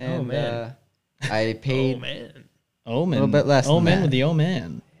 grand, and man. I paid. Oh man. Omen. A little bit less than Omen that. with the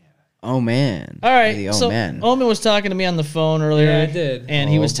Omen. Oh man. All right. The So man. Omen was talking to me on the phone earlier. Yeah, I did.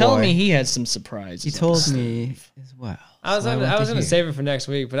 And he Oh, was telling boy. me he had some surprises. He up his told sleeve. me as well. I was So gonna, want I was to gonna hear. save it for next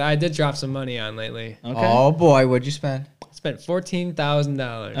week, but I did drop some money on lately. Okay. Oh boy, what'd you spend? Spent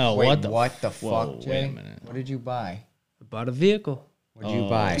 $14,000. Oh, Wait, what the? what the Whoa, fuck, wait a Jay? minute. What did you buy? I bought a vehicle. What'd you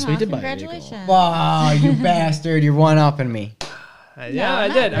buy? So he did buy a Congratulations. vehicle. Wow, you bastard! You're one upping me. Yeah, I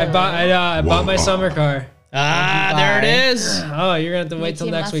not did. I really. bought. I bought my summer car. Ah, there it is. Oh, you're gonna have to wait till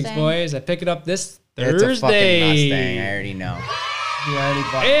Team next week, Mustang? boys. I pick it up this It's a fucking Thursday. Mustang. I already know. You already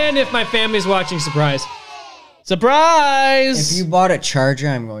bought. And if my family's watching, surprise. Surprise! If you bought a Charger,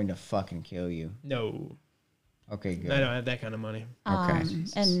 I'm going to fucking kill you. No, Okay, good. I don't have that kind of money. Okay.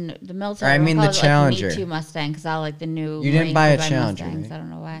 And the military. I mean will the call it, Challenger. Like, Me Too Mustang, because I like the new. You didn't Marines buy a who Challenger, Mustangs. right? I don't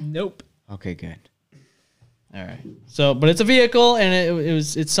know why. Nope. Okay, good. All right. So, but it's a vehicle, and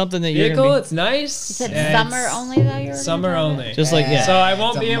it's something that you're Vehicle, gonna it's nice. You said and summer it's only though. You're Summer only. be just like yeah. So I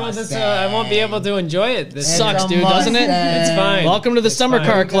won't It's a be able to. Mustang. I won't be able to enjoy it. This Sucks, a dude, doesn't it? Mustang. It's fine. Welcome to the It's summer fine.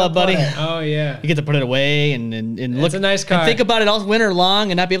 car club, buddy. Oh yeah. You get to put it away and look. a nice car. And think about it all winter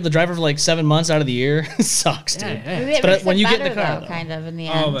long and not be able to drive it for like 7 months out of the year. It sucks, dude. Yeah. Maybe it But makes when it you get in the better, car, though, though. kind of in the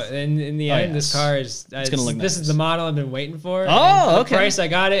end. Oh, but in the Oh, end, yes. this car is. gonna look This nice. is the model I've been waiting for. Oh, and for okay. The price I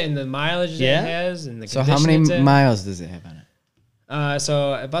got it and the mileage Yeah. it has and the So how condition many it's in. miles does it have on it?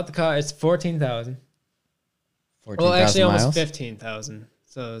 So I bought the car. It's 14,000. 14,000 Well, actually, miles. almost 15,000.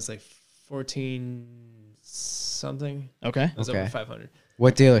 So it's like 14 something. Okay. It was over Okay. 500.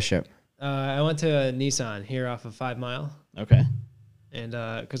 What dealership? I went to a Nissan here off of 5 Mile. Okay. And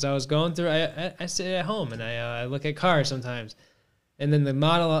because I was going through, I sit at home and I look at cars sometimes. And then the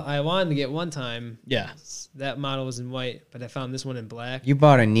model I wanted to get one time, Yeah. that model was in white, but I found this one in black. You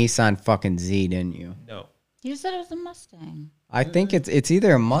bought a Nissan fucking Z, didn't you? No. You said it was a Mustang. I think it's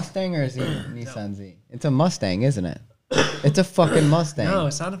either a Mustang or a Nissan Z. It's a Mustang, isn't it? It's a fucking Mustang. No,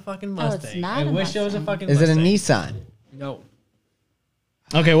 it's not a fucking Oh, it's Mustang. not I a wish it was a Mustang. fucking Is it a Mustang. Nissan? No.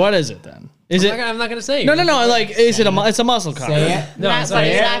 Okay. What is it then? Is it? I'm not going to say. No. Like, is it a? It's a muscle car. Say it. No, Not, it's but not.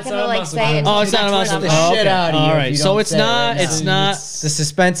 you're not It's gonna a like muscle say car. it. Oh, it's not a muscle the car. shit Okay. out of you All if right. you So don't it's say it not. right It's now. not. The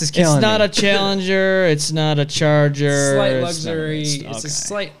suspense is killing It's not me. a Challenger. It's not a Charger. Slight it's luxury. not- It's a okay.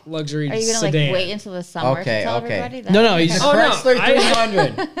 slight luxury Are you gonna sedan. like wait until the summer Okay, to tell okay. everybody? That? No, he's just. Oh, no. Chrysler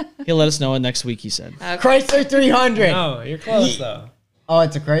I- 300. He'll let us know next week. He said. Chrysler 300. No, you're close though. Oh,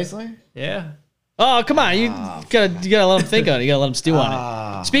 it's a Chrysler? Yeah. Oh, come on. You gotta let him think on it. You gotta let him stew on it.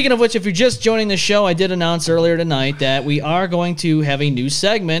 Speaking of which, if you're just joining the show, I did announce earlier tonight that we are going to have a new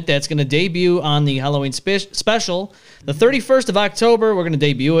segment that's going to debut on the Halloween special. The 31st of October, we're going to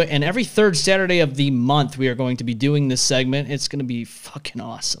debut it. And every third Saturday of the month, we are going to be doing this segment. It's going to be fucking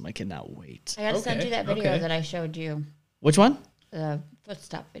awesome. I cannot wait. I gotta send you that video okay. that I showed you. Which one? The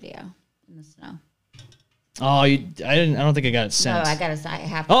footstep video in the snow. Oh, I don't think I got it sent. No, I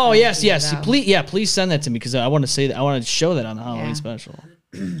have to. Oh send it yes, to you, yes. though. Please send that to me because I want to say that I want to show that on the Halloween Yeah. special.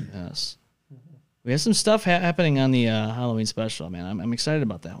 Yes, we have some stuff happening on the Halloween special, man. I'm excited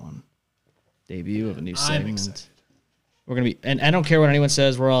about that one. Debut of a new segment. excited. We're gonna be, and I don't care what anyone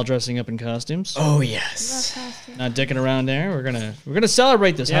says. We're all dressing up in costumes. Oh, yes. Not dicking around there. We're gonna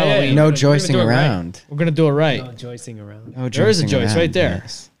celebrate this Yeah, yeah, Halloween. yeah. No We're gonna joicing do it right. around. We're gonna do it right. No joicing around. No There is a joicing Joyce around, right there.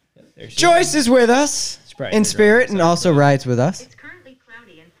 yes. There she Joyce is with us probably in drunk, spirit and also rides with us.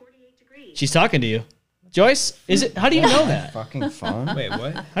 She's talking to you, Joyce. Is it? How do you know that? Fucking phone. Wait,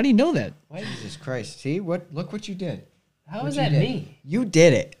 what? How do you know that? Jesus Christ. See what? Look what you did. How is you that did. me? You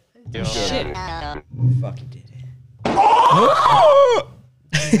did it. Shit. You fucking did it.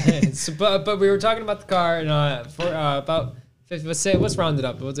 but we were talking about the car and for about let's round it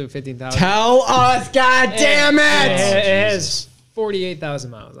up. We'll do 15,000. Tell us, God damn it! It has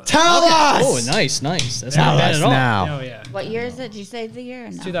 48,000 miles on it. Tell us! Oh, nice. That's Tell not bad us at all. now. Oh yeah. What year is it? Did you say the year?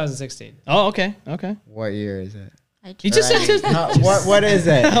 Or no? 2016. Oh, okay. What year is it? You just said What is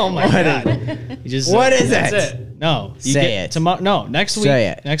it? Oh my god! What is That's it? it. No, you Say get it. tomorrow. No, next week. Say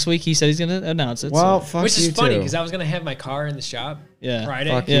it. Next week he said he's gonna announce it. Well, so. fuck Which you is funny too. because I was gonna have my car in the shop Yeah.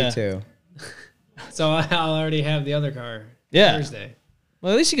 Friday. Fuck Yeah. you too. So I'll already have the other car Yeah. Thursday.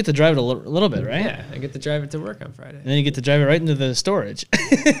 Well, at least you get to drive it a little bit, right? Yeah, I get to drive it to work on Friday. And then you get to drive it right into the storage.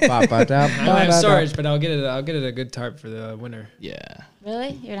 I don't have storage, but I'll get it a good tarp for the winter. Yeah.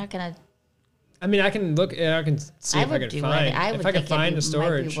 Really? You're not gonna? I mean, I can look. I can see I if I would can do find. it. I would If I can think find the Might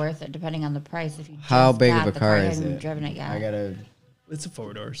storage, be worth it depending on the price. If you How just big got of a the car you is haven't it? Driven it yet. I got a it's a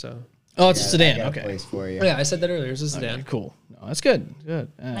 4-door. So Oh, it's a I sedan. got a Okay. place for you. yeah, I said that earlier. It's a sedan. Okay, cool. No, that's good. Good.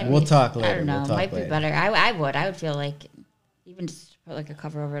 Might We'll be- talk I later. don't know. We'll talk Might be later. better. I would feel like even just put like a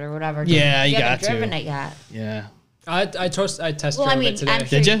cover over it or whatever. Yeah, you you haven't got to. driven it yet. Yeah. I test Well, I drove mean, it today. I'm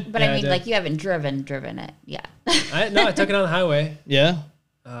sure. Did ya? But Yeah, I I mean, did. like you haven't driven it. Yeah. I took it on the highway. Yeah.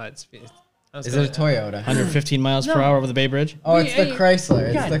 Is it a Toyota? 115 miles per hour over the Bay Bridge. Oh, it's the Chrysler.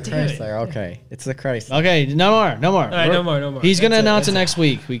 It's God the damn it. Chrysler. Okay, it's the Chrysler. Okay, no more. All right, no more. He's gonna That's it, announce it that's next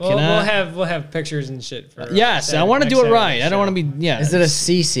week. We cannot. We'll have pictures and shit for. Yes, I want to do it right. I don't want to be. Yeah. Is it a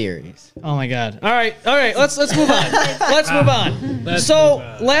C series? Oh my god. All right. Let's move on. Let's move on. Let's So move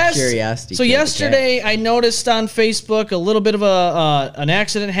on. last. Curiosity So killed the yesterday, I noticed on Facebook a little bit of an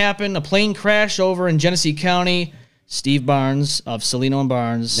accident happened. A plane crash over in Genesee County. Steve Barnes of Salino and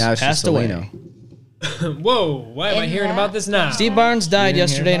Barnes Now it's just passed away. Salino. Whoa! Why am I hearing about this now? Steve Barnes died didn't hear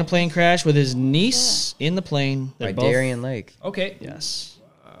yesterday in a about plane crash with his niece in the plane. By They're both- Darien Lake. Okay. Yes.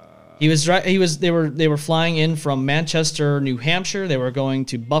 They were flying in from Manchester, New Hampshire. They were going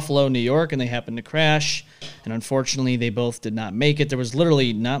to Buffalo, New York, and they happened to crash. And unfortunately, they both did not make it. There was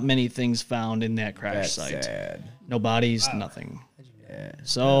literally not many things found in that crash That's site. sad. No bodies, nothing. Yeah.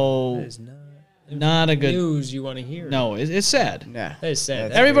 So That is not a good news you want to hear. No, it's sad. Nah. That is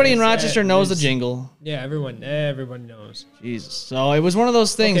sad. That's Everybody in Sad Rochester knows the news. jingle. Yeah, everyone knows. Jesus. So it was one of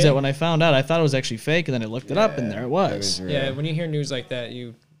those things Okay. that when I found out, I thought it was actually fake, and then I looked it up, and there it was. real. Yeah, when you hear news like that,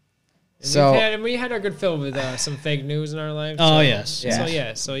 you. And So- we had our good fill with some fake news in our lives. Oh, so,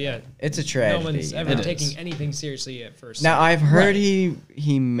 yes. So yeah. It's a No tragedy. one's you ever know? taking anything seriously at first. Now I've heard Right.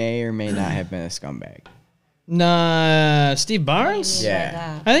 he may or may not have been a scumbag. Nah, Steve Barnes?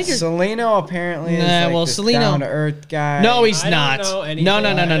 Yeah. I think you're. Salino apparently is Nah, like well, this Salino- down to earth guy. No, he's I not. don't know anything. No.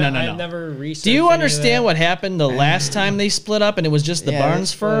 I've never researched. Do you any of understand that. what happened the last time they split up and it was just the Yeah, they Barnes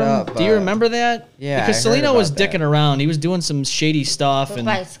split firm? up, Do you remember that? yeah, Because I heard Salino was about dicking that. around. He was doing some shady stuff, But and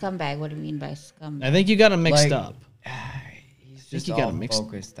by scumbag, what do you mean by scumbag? I think you got him mixed Like, up. He's think just you got all him mixed-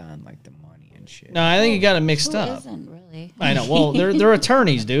 focused on like the money and shit. No, I think you got him mixed Who up. isn't really? I know. Well, they're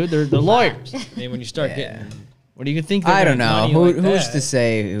attorneys, dude. They're lawyers. I mean, when you start getting. What do you think? they're I don't gonna- know money like who's that. to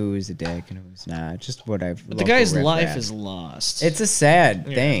say who's a dick and who's not. Just what I've. But the guy's life is lost. It's a sad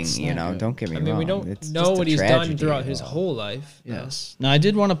Yeah, thing, it's you not know. good. Don't get me I wrong. mean, we don't It's know just a what he's done tragedy throughout his involved. whole life. yes. Now I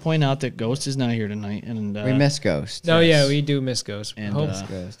did want to point out that Ghost is not here tonight, and We miss Ghost. No, yes. yeah, we do miss Ghost. And, Hope,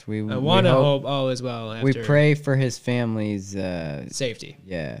 Ghost. We I want to hope- hope all is well. After We pray for his family's. safety.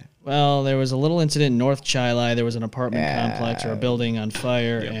 Yeah. Well, there was a little incident in North Chili. There was an apartment Yeah. complex or a building on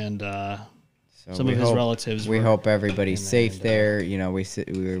fire, and So some we of his hope- relatives. We were hope everybody's in safe there, there. You know, we're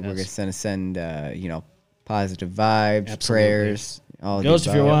gonna Yes. send you know, positive vibes, Absolutely. prayers. All of the Ghost,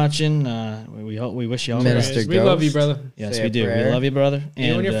 if you're above. watching, we wish you all the Minister best. We love you, Ghost. brother. Yes, Say we a do. We prayer. love you, brother.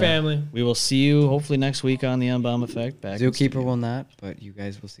 You and your family. We will see you hopefully next week on the Unbound Effect. Back in Zookeeper studio. will not, but you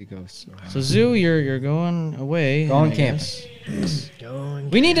guys will see ghosts. So Zoo, you're going away. Going I camping. guess.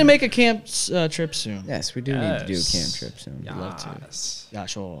 We need to make a camp trip soon. Yes, we do need to do a camp Yes. trip soon. I'd love to. Yeah,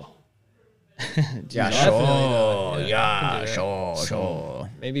 sure. Sure.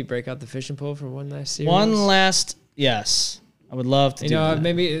 Maybe break out the fishing pole for one last series. One last, yes. I would love to You do know, that.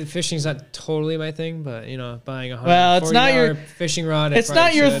 maybe fishing's not totally my thing, but you know, buying a Well, it's not your- fishing rod. I It's probably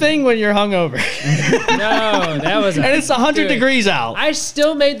not your should. thing when you're hungover. No, that was. And it's 100 Dude, degrees out. I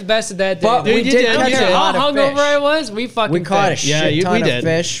still made the best of that day. But dude. we you did did. catch You a did. lot How of hungover fish. I was, we fucking. We caught a fished. Yeah, shit we ton did. of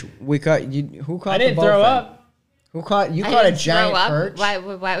fish. We caught you. Who caught I didn't the throw bowfin? up Who caught? You I caught a didn't giant throw up.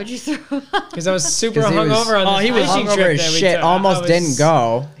 perch. Why would you throw up? because I was super 'Cause he was- hungover on Oh, this he was fishing Hungover trip as that we shit. took. Almost didn't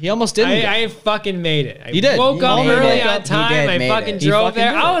go. He almost didn't. I fucking made it. I You did. woke You up made early it. on He time. did I made fucking it. He drove fucking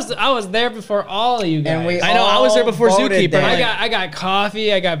there. did it. I was there before all of you guys. And we I know, I was there all before voted Zookeeper. there. I got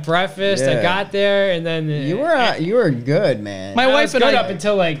coffee. I got breakfast. I Yeah. got there, and then You were good, man. My I wife was and good I. up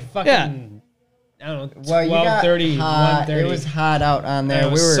until like fucking. I don't know, Well, you got 12:30, hot. 1:30. It was hot out on there. I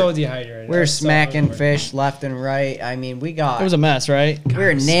We was were so dehydrated. We I were was so smacking hungover. fish left and right. I mean, we got. It was a mess, right? We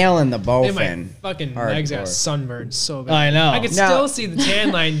were nailing the Hey, bowfin. my fucking legs got Hardcore. sunburned so bad. I know. I can Now- still see the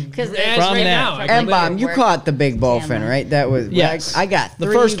tan line 'Cause as it's right from now. that. I And can Bomb, you work caught the big bowfin, camera. right? That was Yes. I got The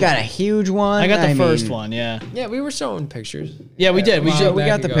three. first You got one. a huge one. I got the first mean, one, yeah. Yeah, we were showing pictures. Yeah, we did. We Wow. should. We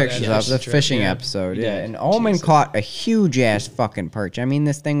got the Back ago, pictures that of the trip, fishing yeah. episode, We yeah. did. And Omen caught a huge ass fucking perch. I mean,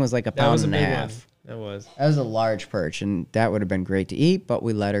 this thing was like a That was pound a and a big half. one. That was. That was a large perch, and that would have been great to eat, but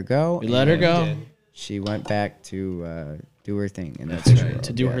we let her go. We let her and go did. She went back to do her thing, and that's right.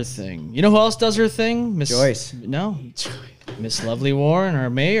 to do her thing. You know who else does her thing? Miss Joyce. No, Miss Lovely Warren, our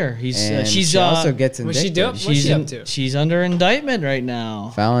mayor. And She's she also gets What's she indicted. doing? What's she up to? She's under indictment right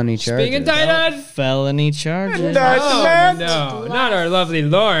now. Felony charges. Being indicted. Felony charges. Oh no, not our lovely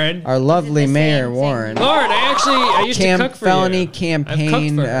Lauren. Our lovely Is it the Mayor same Warren. thing? Lauren, I used to cook for felony you. campaign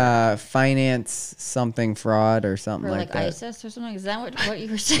I've cooked for her. finance something fraud or something For like like that. ISIS or something? Is that what you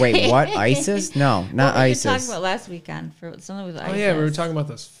were saying? Wait, what? ISIS? No, not What were you ISIS. talking about last weekend? For something with ISIS. Oh yeah, we were talking about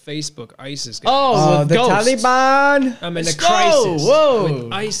those Facebook ISIS guys. Oh, with the Ghost. Taliban. I'm in Let's a go! crisis Whoa.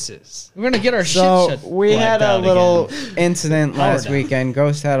 with ISIS. We're gonna get our So shit shut. we had blacked a out little again. incident last down. weekend.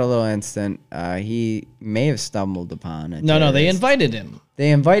 Ghost had a little incident. He may have stumbled upon it. No, they invited him. They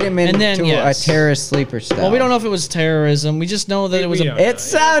invite him And then, into yes. a terrorist sleeper cell. Well, we don't know if it was terrorism. We just know that it was We a. don't know. It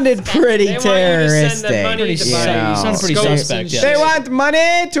sounded pretty They want you to send terroristic. them money Pretty to sus- buy you sound pretty scopes and suspect, shit. yeah. They want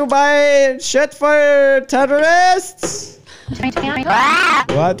money to buy shit for terrorists.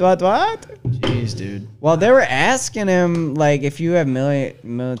 What? Jeez, dude. Well, they were asking him like if you have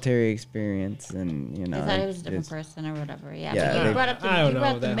military experience, and you know. I thought he was a different it's- person or whatever. Yeah, Yeah, but they- you brought up I don't you know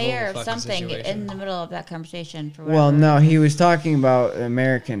brought up the that mayor whole of fucking something situation. in the middle of that conversation. For whatever Well, no, reason. he was talking about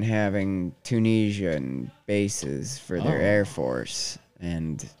American having Tunisian bases for their Oh. air force,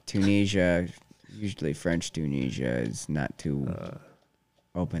 and Tunisia, usually French Tunisia, is not too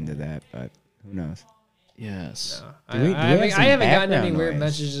open to that, but who knows? Yes. I, Do we I have haven't, some I haven't gotten any background weird noise?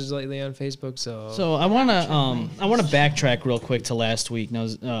 messages lately on Facebook, so. So I wanna backtrack real quick to last week. Now,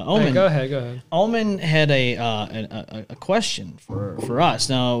 All Omen. right, go ahead. Omen had a question for us.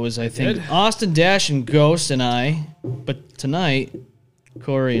 Now it was I think did? Austin Dash and Ghost and I, but tonight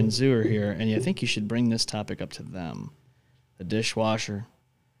Corey and Zoo are here, and I think you should bring this topic up to them. The dishwasher.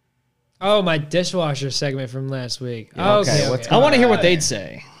 Oh, my dishwasher segment from last week. Yeah, okay, Okay, what's I want to hear what they'd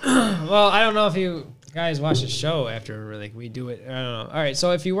say. Well, I don't know if you guys watch the show after like we do it. I don't know. All right,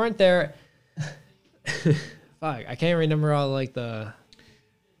 so if you weren't there, fuck, I can't remember all like the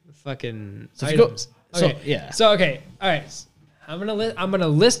fucking So if you go- items. so, Okay, yeah. So okay, all right. I'm gonna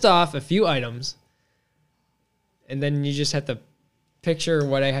list off a few items, and then you just have to picture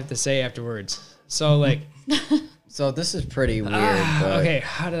what I have to say afterwards. So like, So this is pretty weird. But okay,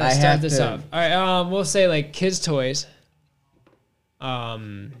 how did I I start have this to- off? All right, we'll say like kids' toys.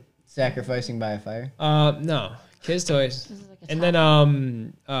 Sacrificing by a fire. No, kids' toys, This is like a and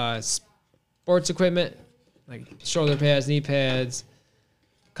top- then sports equipment like shoulder pads, knee pads,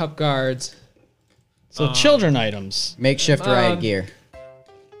 cup guards. So children items. Makeshift riot gear.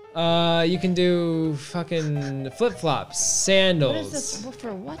 You can do fucking flip flops, What is sandals, this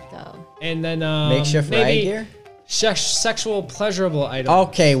for? What though? and then Makeshift riot maybe gear. sexual pleasurable items.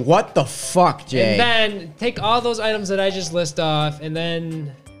 Okay, what the fuck, Jay? And then take all those items that I just list off, and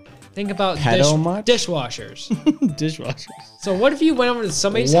then think about Pedo much? dishwashers. Dishwashers. So what if you went over to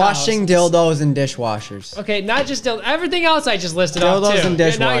somebody's Washing house? dildos and dishwashers. Okay, not just dildos. Everything else I just listed off Dildos too. and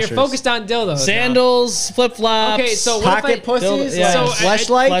Yeah, now you're dishwashers. focused on dildos. now. Sandals, flip flops. Okay, so what if Pocket I, pussies? yeah. Like So,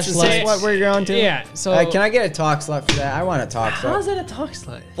 fleshlights? Is fleshlights. this what we're going to? Yeah. So Can I get a talk slut for that? I want a talk how's slut. that a talk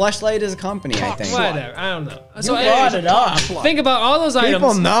slide? Fleshlight is a company, I think. Whatever. I don't know. So You brought anyways, it up. think about all those items.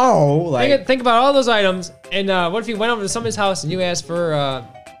 People know. Like, Think about all those items, and what if you went over to somebody's house and you asked for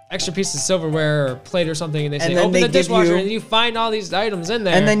extra piece of silverware or plate or something, and they say And then open they the give dishwasher, you- and you find all these items in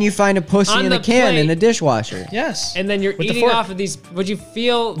there, and then you find a pussy On in a the can in plate. a dishwasher. Yes. and then you're With the eating fork. off of these. Would you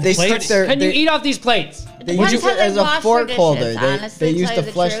feel? They plates? stick their- Can you they- eat off these plates? They Depends use how it they as a wash their fork holder. dishes, They honestly, use tell the you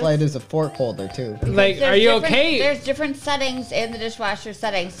the truth. fleshlight as a fork holder too. Like, There's are you different- okay? There's different settings in the dishwasher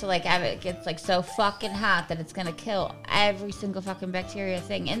settings to like have it gets like so fucking hot that it's gonna kill every single fucking bacteria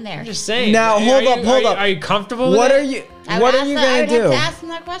thing in there. I'm just saying. Now, hold up, hold up. Are you comfortable with What it? are you? What are you I gonna would do? have to ask them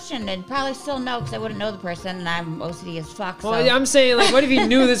that question and probably still no because I wouldn't know the person and I'm OCD as fuck. So Well, I'm saying, like, what if you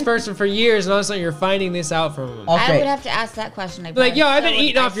knew this person for years and all of a sudden you're finding this out from them? I Okay. would have to ask that question. I Like, yo, I've been probably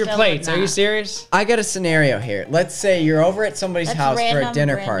eating still off your would- I plates. still Are you would not. serious? I got a scenario here. Let's say you're over at somebody's That's house for a random,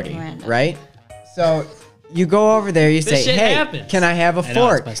 dinner random, party, random. right? So you go over there, you say, shit "Hey, happens. can I have a I know, it's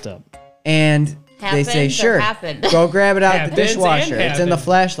fork?" messed up. And they say, Happens or "Sure." happened? Go grab it out the Happens and dishwasher. It's in the happened.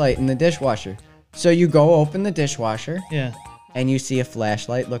 flashlight in the dishwasher. So you go open the dishwasher. Yeah. And you see a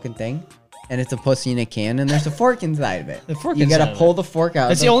flashlight looking thing. And it's a pussy in a can, and there's a fork inside of it. The fork you inside gotta of pull it. the fork out.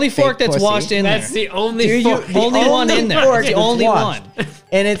 That's of the only fake fork that's pussy. washed in there. That's the only fork. The only one in there. fork The that's only washed. one.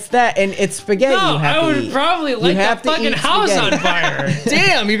 And it's that, and it's spaghetti. No, you have I to would eat. probably You light have the to fucking eat house spaghetti. on fire.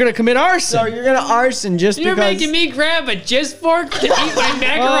 Damn, you're gonna commit arson. So you're gonna arson just You're because. making me grab a jizz fork to eat my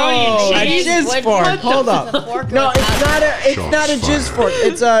macaroni Oh, and a cheese. jizz fork. Hold up. No, it's not a jizz fork.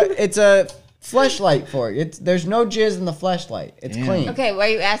 It's a fleshlight fork. There's no jizz in the fleshlight. It's clean. Okay, why are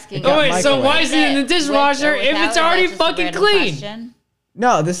you asking? Oh wait, so microwave. why is it in the With or dishwasher if without, it's or already that's just a fucking random clean? question?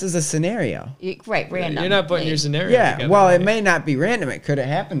 No, this is a scenario. Right, random. You're not putting your scenario Yeah, together. well, it may not be random. It could have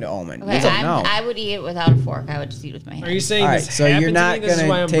happened to Omen. Okay, We don't know. I would eat it without a fork. I would just eat it with my hands. Are you saying All right, this so happened you're not to me? This is why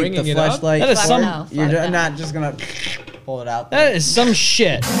gonna I'm take bringing the it up? fleshlight. That is Fuck some. no. You're Fuck that. not just gonna pull it out. That is some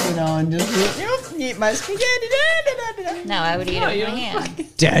shit. You know, and just eat my spaghetti. No, I would eat it with my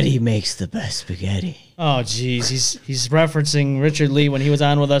hands. Daddy makes the best spaghetti. Oh, jeez, he's referencing Richard Lee when he was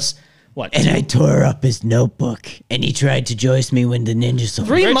on with us. What? And I tore up his notebook, and he tried to joist me when the ninja saw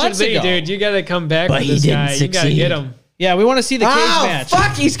 3 Richard months Lee, ago, dude, you gotta come back But with he this didn't guy. You gotta succeed. get him. Yeah, we want to see the cage Oh, match.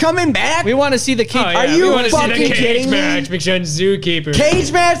 fuck, he's coming back. We want to see the cage. Oh, yeah, Are we you wanna see the fucking cage kidding me? match between Zookeeper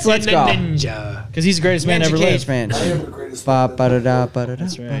Cage match? Let's and go. the ninja. because he's the greatest man Ninja ever cage lived. match.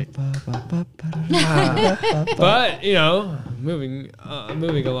 That's right. But you know, moving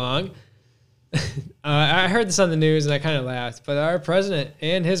along. I heard this on the news and I kind of laughed. But our president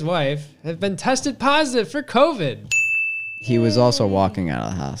and his wife have been tested positive for COVID. He was also walking out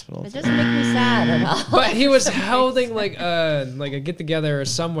of the hospital. It doesn't make me sad at all. But he was holding like a get together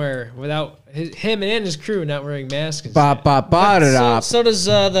somewhere without him and his crew not wearing masks. and shit. So does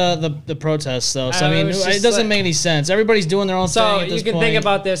the protests though. So I mean, was it just doesn't like- make any sense. Everybody's doing their own So thing. At this you can point. think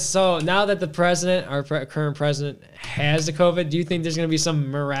about this. So now that the president, our current president, has the COVID, do you think there's going to be some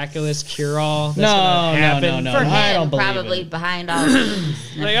miraculous cure-all that's No, going to happen? no. For I him, don't believe probably it. behind all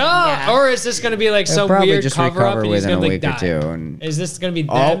these. Like, Yeah. or is this going to be like He'll some probably weird just cover up recover and he's within going a to like week or die? two. And Is this going to be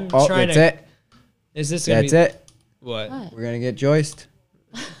them trying that's to? it. Is this going to That's be it. what? We're gonna get joiced.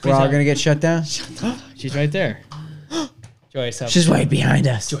 We're all gonna get shut down. She's right there. Joyce, help. She's right behind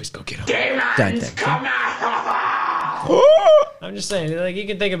us. Joyce, go get him. Dun, dun, dun. I'm just saying, like you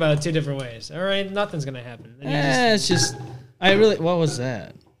can think about it two different ways. All right, nothing's going to happen. And you It's just. What was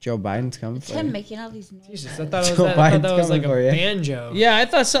that? Joe Biden's coming It's for him you. making all these noises. Jesus, I thought it was, Joe I thought Biden's that was like coming a for you. banjo. Yeah, I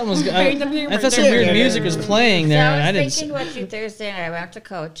thought something was. I thought some weird music was playing there. So and I I was didn't. thinking what you Thursday night. I went out to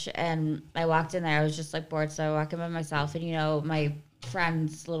coach and I walked in there. I was just like bored, so I walked in by myself. And you know, my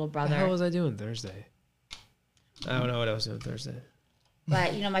friend's little What the brother. hell was I doing Thursday? I don't know what I was doing Thursday.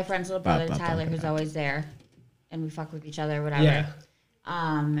 But you know, my friend's little brother Tyler, who's always there, and we fuck with each other, whatever. Yeah.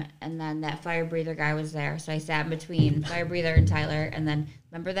 And then that fire breather guy was there, so I sat in between fire breather and Tyler. And then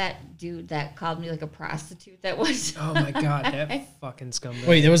remember that dude that called me like a prostitute? That was. Oh my god, that fucking scumbag.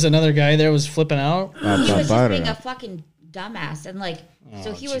 Wait, there was another guy there was flipping out. He was just being a fucking dumbass, and like,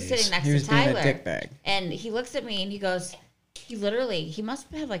 so he was sitting next He was to being a Tyler, dickbag. and he looks at me and he goes, he must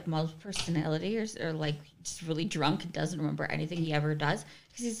have like multiple personality or like just really drunk and doesn't remember anything he ever does,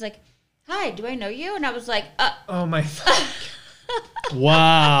 because he's like, "Hi, do I know you?" And I was like, Oh my fuck.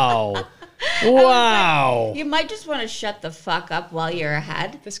 Wow. Wow. You might just want to shut the fuck up while you're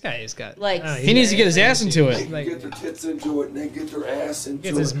ahead. This guy has got Like, He needs to get his ass into it. Like, Get their tits into it and they get their ass into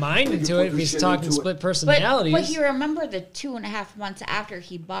gets his mind into it if he's talking split personalities. But you remember the 2.5 months after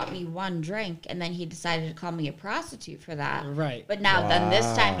he bought me one drink, and then he decided to call me a prostitute for that. Right. But now, then this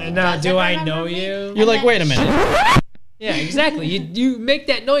time, he And now, doesn't do I remember know me. you? You're like, wait a minute. Yeah, exactly. You make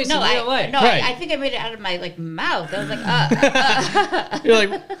that noise No, in real life. no, Right. I think I made it out of my like mouth. I was like, You're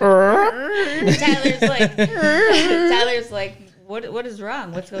like. Tyler's like, what is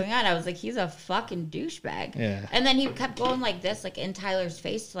wrong? What's going on? I was like, he's a fucking douchebag. Yeah. And then he kept going like this, like in Tyler's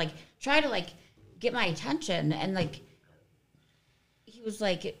face, to like try to like get my attention, and like he was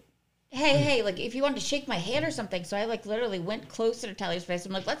like, hey, like if you wanted to shake my hand or something. So I like literally went closer to Tyler's face.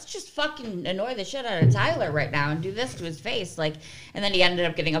 I'm like, let's just fucking annoy the shit out of Tyler right now and do this to his face. Like, and then he ended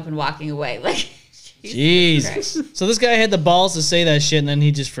up getting up and walking away. Like, Jesus. So this guy had the balls to say that shit, and then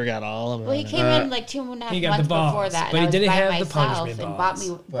he just forgot all of it. well, he came in like 2.5 He got months the balls, before that, but and he I was didn't by have the myself punishment and balls.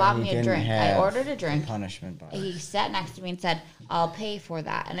 bought me a didn't drink. I have ordered a drink. punishment bar. He sat next to me and said, "I'll pay for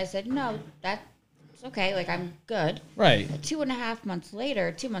that," and I said, "No, that's okay. Like I'm good." Right. 2.5 months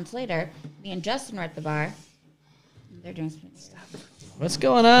later, 2 months later, me and Justin were at the bar. They're doing some stuff. What's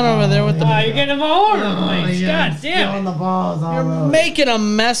going on over there with the... You're getting them all over the place. God damn it. the balls all You're making a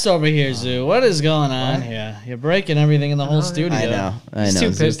mess over here, Zoo. What is going on here? You're breaking everything in the whole studio. I know. He's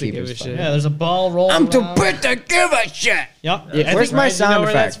too pissed to give a shit. Yeah, there's a ball rolling I'm too around. pissed to give a shit. Yep. Where's my sound You know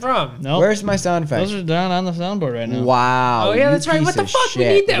where that's effect? from? Nope. Where's my sound effect? Those are down on the soundboard right now. Wow. Oh, yeah, you that's right. What piece the of fuck? We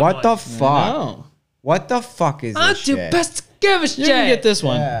shit. need that What one. the fuck? No. What the fuck is I'm this too shit? pissed to give a shit. You can get this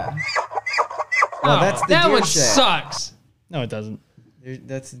one. Yeah. Oh, Well, that's the that deer one shit. sucks. No, it doesn't.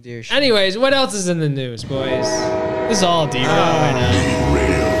 That's the deer shit. Anyways, what else is in the news, boys? This is all derail right now.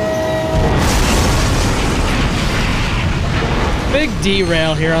 Big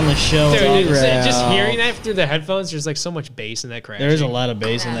derail here on the show. Dude, It's all- it's just hearing that through the headphones, there's like so much bass in that crash. There's a lot of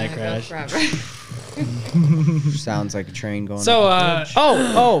bass in that crash. Sounds like a train going. So, up the bridge.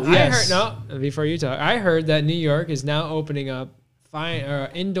 Oh, I yes. heard, no, before you talk, I heard that New York is now opening up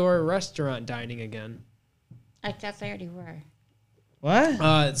indoor restaurant dining again. I thought they already were.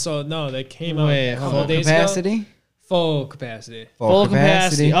 What? So no, they came Wait, out a hold couple on. days Capacity? ago. Full capacity. Full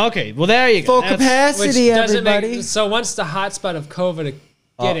capacity. Okay, well there you go. Full That's- capacity, Which doesn't everybody. make, so once the hotspot of COVID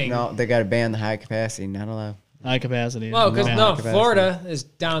getting Oh, no, they got to ban the high capacity. Not allowed. High capacity. well, because Yeah. no, capacity. Florida is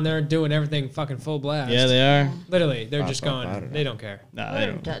down there doing everything fucking full blast. Yeah, they are. Literally, they're Fuck just about going. it. They don't care. No, they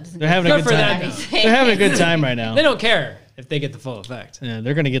don't. Doesn't They're having a Good good for time. them. They're having a good time right now. They don't care if they get the full effect. Yeah,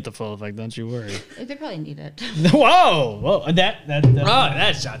 they're gonna get the full effect. Don't you worry. They probably need it. Whoa, that. Oh,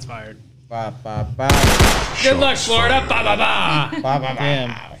 that shot's fired. Ba, ba, ba. Good luck, Florida. Ba ba ba. Ba, ba, ba.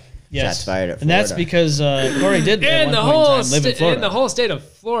 Damn. Yes. Shots fired at And that's Florida. because Corey did at And one the point in whole time live in Florida. and the whole state of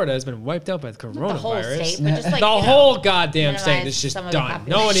Florida has been wiped out by the The whole coronavirus. state, but just like The you know, whole goddamn state minimize is just some of the done.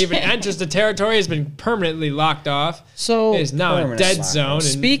 No one even population. enters the territory. Has been permanently locked off. So It is now a Permanent dead lockdown. zone. And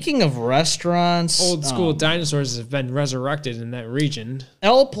speaking of restaurants, old school dinosaurs have been resurrected in that region.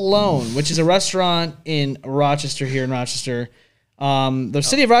 El Palone, which is a restaurant in Rochester, here in Rochester. The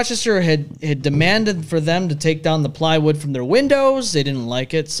city of Rochester had demanded for them to take down the plywood from their windows. They didn't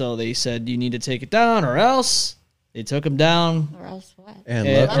like it, so they said, you need to take it down or else. They took them down. Or else what? And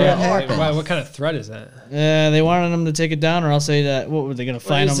Yeah. look what Yeah. happened. Wow, what kind of threat is that? They wanted them to take it down or else what were they going to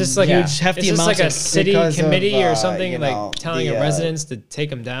fine Is them? this like Huge, hefty is this amounts like a of... city because of, committee or something you like know, telling the, a residents to take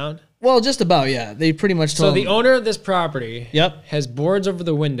them down? Well, just about, yeah. They pretty much So told the them. owner of this property Yep. has boards over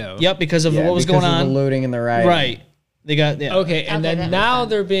the window. Yep, because of Yeah, what was because going of on. the looting and the rioting. Right. They got, yeah. Okay, and Okay, then that makes now sense.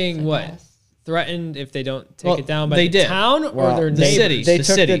 they're being I what? guess. Threatened if they don't take Well, it down by they the did. town or Well, their the neighbors? city. They The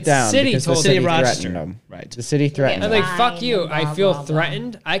took city. it down City because the told city them. threatened Rochester. them. Right. The city threatened And them. like, fuck you, Blah, I blah, feel blah, blah.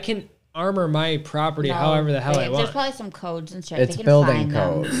 threatened. I can armor my property No, however the hell I There's want. probably some codes and shit. It's they can building find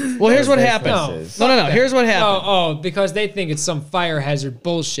them. code. Well, here's what Those happened. businesses. No. Here's what happened. Oh, because they think it's some fire hazard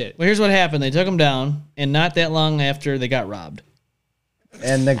bullshit. Well, here's what happened. They took them down, and not that long after, they got robbed.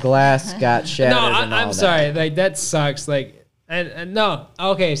 And the glass got shattered. No, and all I'm that. sorry. Like that sucks. Like, and no.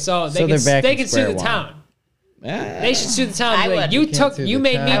 Okay, so they So can they're back they in can sue square the one. town. Ah. They should sue the town. I Like, would. you You can't took, sue you the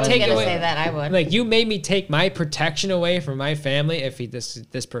made town. me I was take gonna away. say that I would. Like you made me take my protection away from my family. If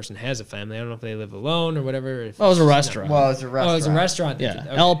this person has a family, I don't know if they live alone or whatever. If Oh, it was a restaurant. Well, it's a restaurant. Oh, it's a restaurant. yeah.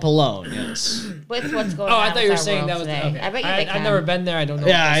 Okay. El Palone, yes. With what's going Oh, on I thought you were with our saying world that was today. okay. I bet you they can. I've never been there. I don't know.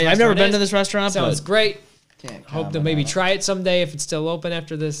 Yeah, what this I've never restaurant been is. to this restaurant, Sounds but great. Can't Hope to comment maybe on it. try it someday if it's still open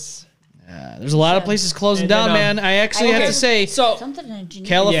after this. there's a lot of places closing And then, down, man. I actually okay, have to say, So Something in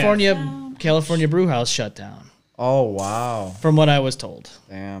Geneva. California Brew House shut down, Oh wow! from what I was told.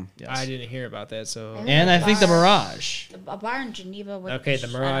 Damn. Yes. I didn't hear about that. So And I think the Mirage. A bar in Geneva. Which okay, the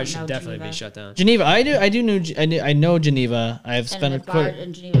I don't Mirage know should definitely Geneva. be shut down. Geneva, I know Geneva. I have And spent a the bar quite.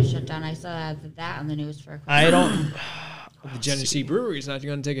 in Geneva shut down. I saw that on the news for a couple I don't. The Genesee Brewery is not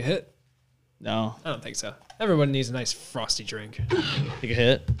going to take a hit. No, I don't think so. Everyone needs a nice frosty drink. take a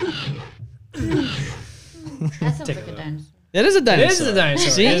hit. That sounds like a dinosaur. It is a It dinosaur. is a dinosaur.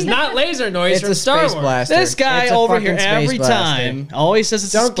 See? It's not laser noise It's from a Star space Wars. blaster. This guy It's a over fucking here space every blaster. time always says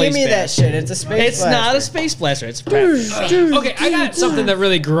it's a Don't space give me that blaster. shit. It's a space It's not a blaster. space blaster. It's crap. Okay, I got something that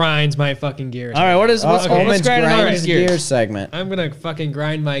really grinds my fucking gears. All right, what's Omen's grinding grind on his gears? gears segment. I'm gonna fucking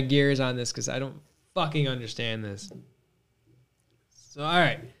grind my gears on this because I don't fucking understand this. So, all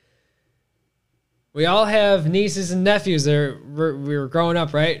right. We all have nieces and nephews. We were growing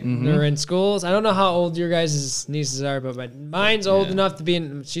up, right? Mm-hmm. They're in schools. I don't know how old your guys' nieces are, but mine's old enough to be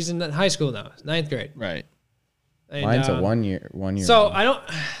in. She's in high school now, 9th grade. Right. And, Mine's a one year. So I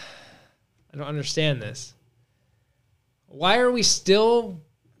don't understand this. Why are we still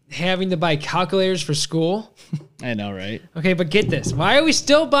having to buy calculators for school? I know, right? Okay, but get this. Why are we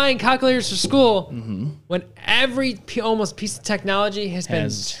still buying calculators for school when every almost piece of technology has been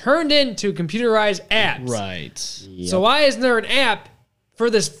turned into computerized apps? Right. So why isn't there an app for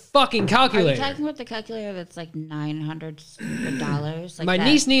this fucking Are you calculator. talking about the calculator that's like $900? Like My that?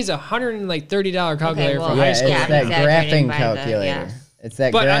 niece needs a $130 calculator well, for Yeah, high it's school. Yeah, that exaggerating graphing by the- calculator. yes. It's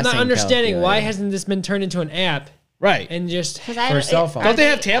that But I'm not graphing understanding why calculator. hasn't this been turned into an app Right. and just For cell phones. Don't they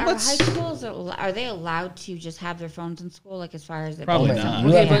have tablets? Are high schools are they allowed to just have their phones in school? Like as far as it Probably being not. something-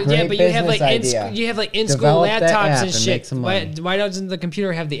 You have Okay, a but great you have like business idea. you have like in school Develop that laptops app and and shit. make some Why, money. why doesn't the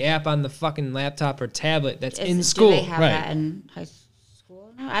computer have the app on the fucking laptop or tablet that's in Do school? they have Right. that in high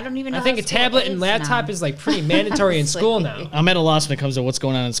school now? I don't even know. I think how a school tablet is and laptop now. is like pretty mandatory in school now. I'm at a loss when it comes to what's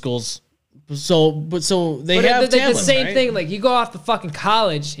going on in schools. So they But have the tablets, same right? thing. Like you go off to fucking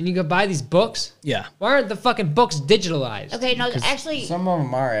college and you go buy these books. Yeah. Why aren't the fucking books digitalized? Okay, no, actually, Some of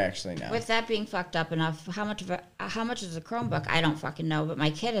them are actually now. with that being fucked up enough, how much is a Chromebook? I don't fucking know, but my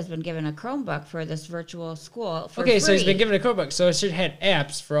kid has been given a Chromebook for this virtual school for Okay, free. so he's been given a Chromebook, so it should have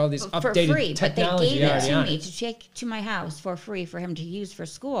apps for all these for updated free, but they technology gave it already to on me it. to take to my house for free for him to use for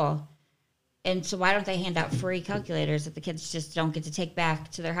school. And so why don't they hand out free calculators that the kids just don't get to take back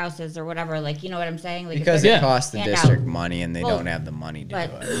to their houses or whatever? Like, you know what I'm saying? Like, if Because they're it costs the hand out- district money and they Well, don't have the money to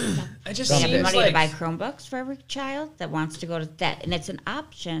but do it. I just they have the seems money like to buy Chromebooks for every child that wants to go to that, and it's an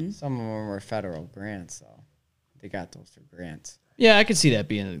option. Some of them were federal grants, though. They got those for grants. Yeah, I could see that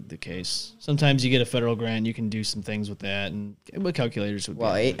being the case. Sometimes you get a federal grant, you can do some things with that, and with calculators would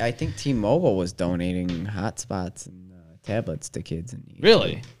Well, be. I think T-Mobile was donating hotspots and tablets to kids in need.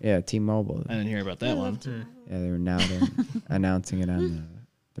 Really? Yeah, T-Mobile. I didn't hear about that one. Yeah, they're announcing it on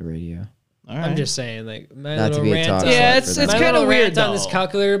the radio. All right. I'm just saying, like my Not to little be a rant. talk on- Yeah, shop it's for them. my kind of little weird rant on this though.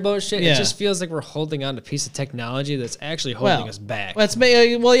 calculator bullshit. Yeah. It just feels like we're holding on to a piece of technology that's actually holding us back. Well,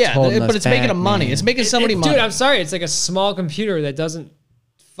 yeah, holding but us it's making back, them money. man. It's making somebody money. Dude, I'm sorry. It's like a small computer that doesn't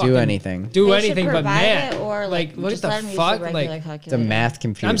fucking anything. Do They should anything but provide math. it or like what just the let them use fuck? the regular Like, calculator. It's a math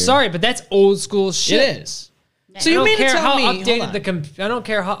computer. I'm sorry, but that's old school shit. It is. So I you don't mean to care tell how me? hold updated on. I don't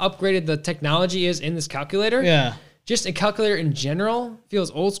care how upgraded the technology is in this calculator. Yeah. Just a calculator in general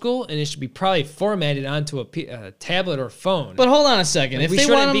feels old school, and it should be probably formatted onto a tablet or phone. But hold on a second. Like, If we they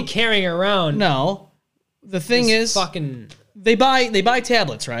shouldn't want be them, carrying around. no. The thing this is, fucking. they buy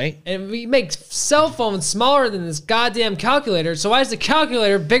tablets, right? And we make cell phones smaller than this goddamn calculator. So why is the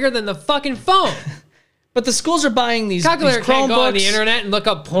calculator bigger than the fucking phone? But the schools are buying these Calculator these can't go on the Chromebooks. internet and look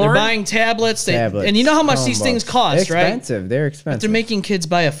up They're porn. buying tablets, Tablets, and you know how much these things Chromebooks. cost, They're right? expensive. They're expensive. But they're making kids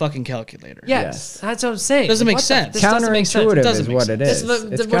buy a fucking calculator. Yes, that's what I'm saying. Doesn't make What the- sense. this doesn't make sense. counterintuitive is doesn't make what it is. This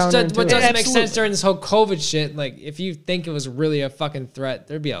is It's what doesn't counterintuitive. make sense Absolutely. during this whole COVID shit. Like, if you think it was really a fucking threat,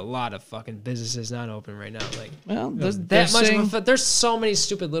 there'd be a lot of fucking businesses not open right now. Like, Well, there's they're that much saying- of a, there's so many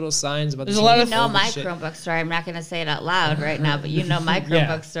stupid little signs about There's this a lot whole of- You know COVID my shit. Chromebook story. I'm not going to say it out loud right now, but you know my Chromebook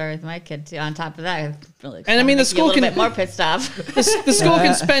Yeah. story with my kid too. On top of that, really And I mean, the school a little can- bit more pissed off. The school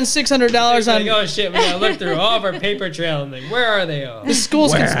can spend $600 Like, on. oh shit, we gotta look through all of our paper trail and like, where are they all? The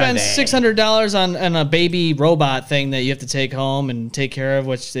schools can Where are spend they? $600 on a baby robot thing that you have to take home and take care of,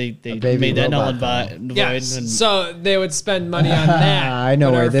 which they baby made that null and robot void. Yes. and- So they would spend money on that. I know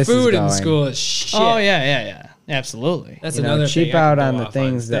but where our this is food in going. school is shit. oh yeah, absolutely. That's You know, another cheap thing I out can on go the off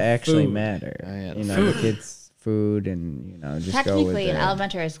things The that actually food. matter. Oh, yeah, the you know, the kids' food and just go with Technically, in it.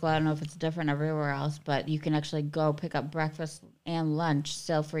 elementary school, I don't know if it's different everywhere else, but you can actually go pick up breakfast and lunch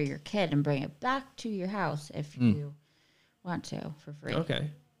still for your kid and bring it back to your house if you want to for free. Okay.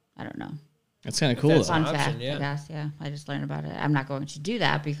 I don't know. That's kind of cool. That's though. Fun option, fact, yeah. I guess. Yeah, I just learned about it. I'm not going to do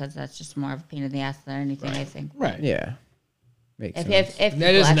that because that's just more of a pain in the ass than anything. I think. Right. Yeah. Makes If sense. if That people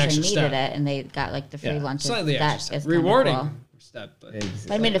is an actually extra needed step. it and they got like the free Yeah. lunches, Slightly that extra is step. kinda Rewarding cool. step, but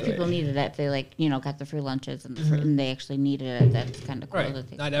But I mean, if people needed it, if they got the free lunches and, and they actually needed it, that's kind of cool. right. That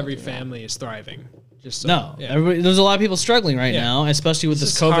they Not still every do that. family is thriving. Just so, No, yeah. there's a lot of people struggling right Yeah. now, especially with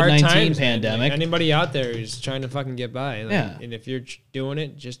this is hard COVID-19 times, man. Like, pandemic. anybody out there who's trying to fucking get by, like, Yeah. and if you're doing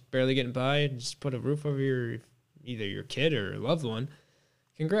it, just barely getting by, just put a roof over either your kid or loved one.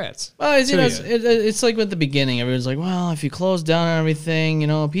 Congrats. Well, To ya. it's like with the beginning. Everyone's like, well, if you close down and everything,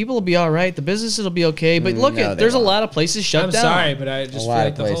 people will be all right. The businesses will be okay. But look, no, they there's a won't. lot of places shut I'm down. sorry, but I just feel lot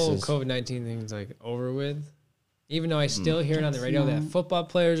like of the whole places. COVID-19 thing's like over with. Even though I still hear it on the radio that football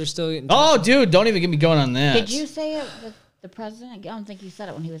players are still getting. Oh, dude, don't even get me going on that. Did you say it with the president? I don't think you said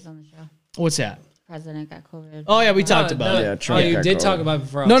it when he was on the show. What's that? The president got COVID. Oh, yeah, we talked about it. Yeah, Oh, Trump you got did talk COVID. about it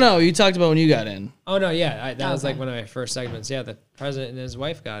before. I No, was- no, you talked about when you got in. Oh no, yeah, that was Okay. like one of my first segments. Yeah, the president and his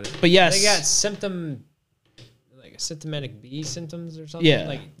wife got it. But yes. they got symptomatic B symptoms or something. Yeah.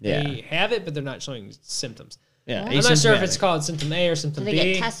 Like Yeah. they have it, but they're not showing symptoms. Yeah, I'm not sure if it's asymptomatic. called symptom A or symptom Did they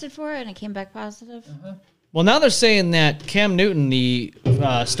B. get tested for it and it came back positive? Well, now they're saying that Cam Newton, the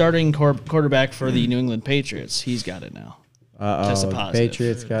starting quarterback for the New England Patriots, he's got it now. tested positive.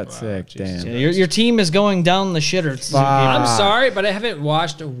 Patriots got sick. Damn. Yeah, your team is going down the shitter. I'm sorry, but I haven't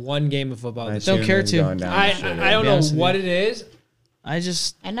watched one game of football. I don't care to. I don't know what it is. I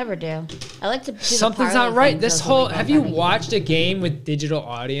never do. I like to. Do Something's not right. This whole. Have you watched a game with digital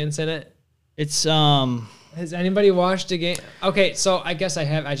audience in it? It's Has anybody watched a game? Okay, so I guess I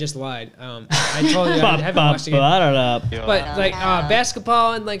have. I just lied. I told you I haven't watched a game. But like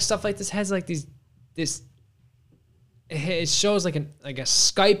basketball and like stuff like this has like this. It shows like a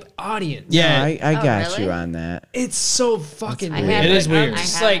Skype audience. Yeah, I got you on that. It's so fucking weird. It is weird.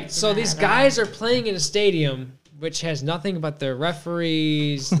 It's like so these guys are playing in a stadium which has nothing but the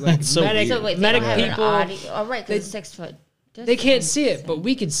referees, like medic people. Oh, right, because it's 6 foot. They can't see it, but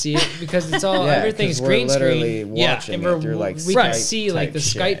we can see it because it's all everything's green screen. Watching it through like we Skype can see like the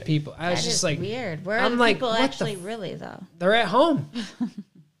shit. Skype people. I was That just is like weird. Where are I'm the like, people what actually really though? They're at home.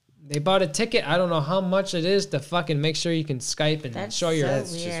 They bought a ticket. I don't know how much it is to fucking make sure you can Skype and show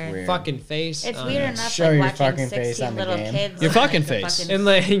your fucking face. It's weird enough Show like your watching fucking face 16 on the little game. kids. Your like, fucking the face. And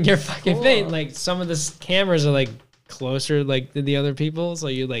like your fucking Cool. face, like some of the cameras are like closer like to the other people, so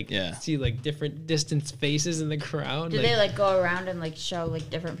you like Yeah. see like different distance faces in the crowd. Do like, they like go around and like show like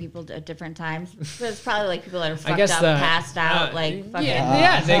different people at different times? Because it's probably like people that are I fucked guess up, passed out, like fucking.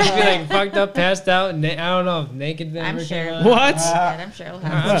 yeah, they could be like fucked up, passed out. I don't know if naked. I'm ever sure. came out. What? I'm sure. It'll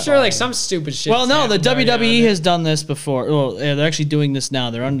happen. I'm sure like some stupid shit. Well, no, the WWE has done this before. Well, yeah, they're actually doing this now.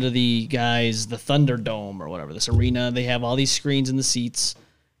 They're under the Thunderdome or whatever, this arena. They have all these screens in the seats.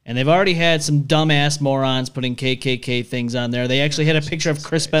 And they've already had some dumbass morons putting KKK things on there. They actually had a picture of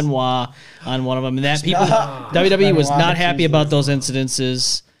Chris Benoit on one of them. And that people, WWE was not happy about those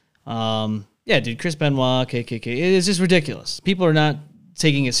incidences. Yeah, dude, Chris Benoit, KKK. It's just ridiculous. People are not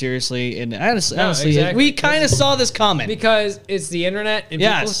taking it seriously. And honestly, exactly. we kind of saw this coming. Because it's the internet and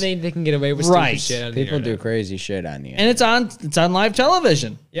people think they can get away with stupid shit on the People internet. do crazy shit on the internet. And it's on live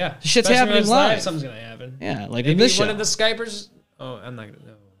television. Yeah. The shit's Especially when happening it's live. Something's going to happen. Yeah, like Maybe in this one show. of the Skypers. Oh, I'm not going to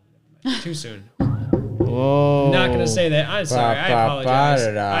know. Too soon. Whoa. Not going to say that. I'm sorry. I apologize.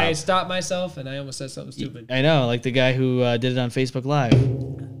 Ba-ba-ba-da-da. I stopped myself and I almost said something stupid. I know, like the guy who did it on Facebook Live.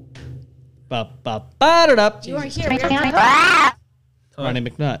 Ba-ba-ba-da-da. You weren't here. We were talking about Ronnie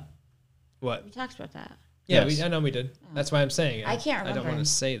McNutt. What? we talked about that. Yeah, Yes. I know we did. That's why I'm saying it. I can't I don't remember. want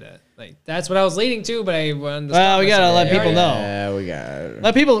to say that. Like that's what I was leading to, but I wanted to Well, stop we gotta myself. let people know. Yeah, we got.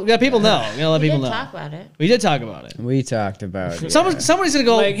 Let people know. We gotta let We people did know. talk about it. We did talk about it. We talked about it. Somebody's gonna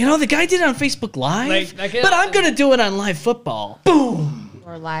go. Like- the guy did it on Facebook Live, Like, but I'm gonna do it on live football. Boom.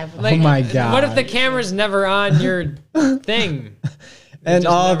 Or live. Like, Oh my God. What if the camera's never on your thing? And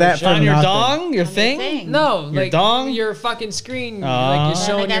just all never that show for On your nothing. dong, your On the thing. thing. No, Your like dong? your fucking screen, like Aw. you're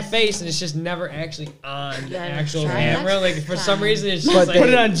showing I your guess- face, and it's just never actually on the Yeah, actual try camera. next Like for some time. reason, it's But just like Put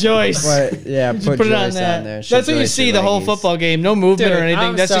it on Joyce. But yeah, Just put put it on Joyce that. on there. That's what you Joyce see your the whole leggies. football game. No movement Dude, or anything.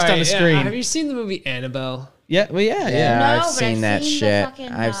 I'm That's just on the sorry, screen. Have you seen the movie Annabelle? Yeah. Well, yeah. Yeah, No, I've but seen I've that seen the shit. fucking,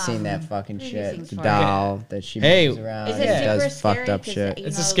 I've seen that fucking preview shit. things The for it. doll that she Hey. moves around Is and it super does scary? fucked up 'Cause shit.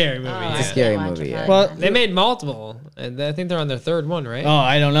 It's a scary movie, yeah. It's a I scary can't watch movie, it, yeah. Well, probably. They made multiple, and I think they're on their third one, right? Oh,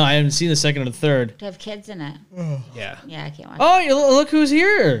 I don't know. I haven't seen the second or the third. To have kids in it. Yeah. Yeah, I can't watch Oh, look who's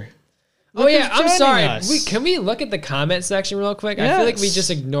here. Oh yeah, who's I'm joining sorry. us. Can we look at the comment section real quick? I feel like we Yes. just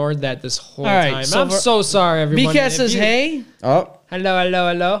ignored that this whole All right, time. so I'm for- so sorry, everyone. VCat If says, you- hey. Oh,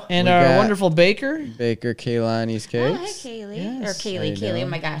 Hello. And We our got- wonderful baker. Baker Kaylani's it. Oh, cakes. hey, Kaylee. Yes. Or How Kaylee. you Kaylee. Oh doing?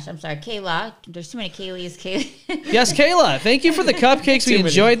 my gosh. I'm sorry. Kayla. There's too many Kayleys. Kaylee. Yes, Kayla. Thank you for the cupcakes. We Too many.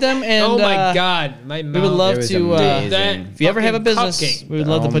 enjoyed them. And Oh my god, my we mouth. would love It was to. amazing. that If you ever have a fucking business, cupcake. we would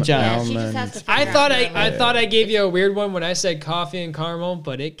love to put you Yeah, on. she just has to I figure thought out the- I thought I gave you a weird one when I said coffee and caramel,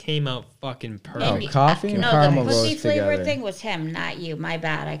 but it came out fucking perfect. Oh, coffee and no, caramel the pussy goes flavored together. thing was him, not you. My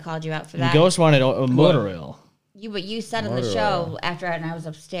bad. I called you out for And that. Ghost wanted a motor oil. But you said in the Motor show oil. after and I was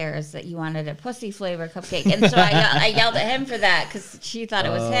upstairs that you wanted a pussy flavor cupcake, and so I yelled at him for that because she thought it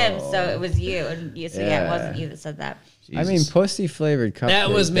was him, so it was you, and you. So yeah, it wasn't you that said that. I mean, pussy flavored cupcake. That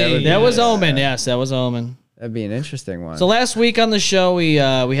was me. would be- That was Omen. Yes, that was Omen. That'd be an interesting one. So last week on the show, we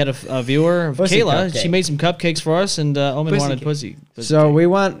had a viewer, Pussy Kayla. cupcake. She made some cupcakes for us, and Omen Pussy wanted cake. pussy. So we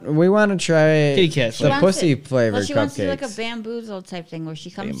want to try Kitty cat the flavor. pussy flavored Well, she wants to do like a cupcakes. bamboozle type thing where she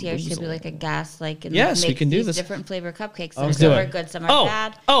comes here, she'll be like a gas, like and Yes, we make can do these this. different flavor cupcakes. Let's Some do are it. good, some are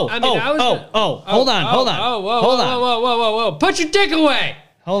bad. I mean, I was gonna- Hold on. Whoa, Hold on. whoa. Put your dick away.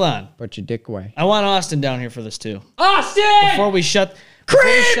 Hold on. Put your dick away. I want Austin down here for this too. Austin! Before we shut.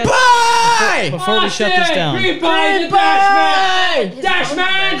 Cream pie! Before we shut this down. Cream pie! Dashman!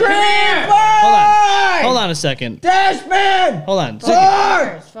 Dashman! Cream Hold on a second. Dashman! Hold on.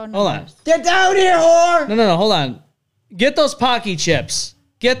 Phone Hold on. numbers. Get down here, whore! No. Hold on. Get those Pocky chips.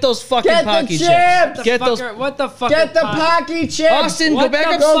 Get those fucking Get the Pocky chips! Get those. What the fuck? Get the Pocky chips. Austin, go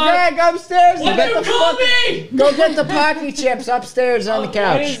back Go upstairs. back upstairs. What Get you the call fuck- me? Go get the Pocky chips upstairs on the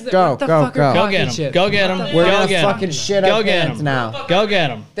couch. Go, what the go, fuck are go. Go Pocky get him. chips? Go get him. We're Go gonna get fucking him. shit Go our get pants him. now. Go get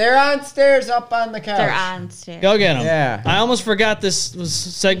him. They're on stairs up on the couch. They're on stairs. Go get him. Yeah. I almost forgot this was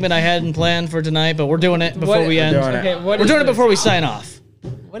segment I hadn't planned for tonight, but we're doing it before What- we end. doing it. Okay, what We're is doing it this? before we sign off.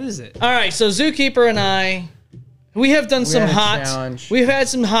 What is it? All right, so Zookeeper and I, we have done some had a hot. challenge. We've had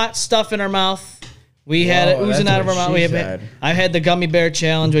some hot stuff in our mouth. We had it Whoa, oozing that's out of our what mouth. she We have. said. I had the gummy bear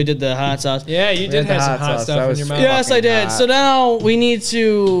challenge. We did the hot sauce. Yeah, you had did the have some hot hot sauce. stuff That in was your mouth. Yes, I did. hot. So now we need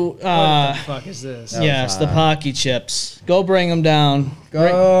to. What the fuck is this? Yes, the hot. Pocky chips. Go bring them down. Go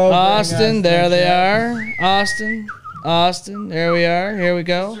Bring- bring Austin, us there some they chips. are. Austin, there we are. Here we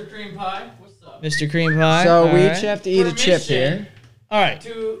go. Mr. Cream Pie, what's up? Mr. Cream Pie. So All we right. each have to eat a chip here. All right.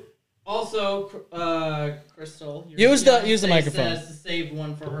 To also, Crystal. your Use the fiancé microphone. Says to save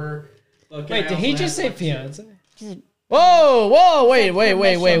one for her. But can Wait, I did he also just have say one too? fiance? Whoa, wait, whoa,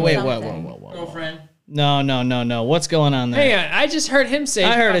 Something. whoa. Girlfriend. No. What's going on there? Hang on, I just heard him say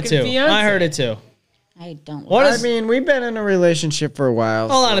I heard it fucking too. fiance. I heard it too. I don't. What I is? mean, we've been in a relationship for a while.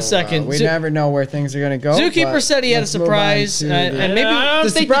 Hold on a so, second. we Zoo- never know where things are gonna go. Zookeeper but said he had a let's move on surprise, to and the- maybe I don't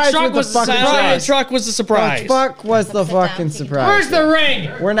The think the surprise truck with the was the fucking surprise. the truck was the surprise. The fuck was the Sit down, fucking take a surprise? Where's the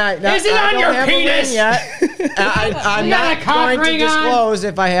ring? We're not. Is it I on don't your have a ring penis? yet. I'm You got not a cock going to ring on? disclose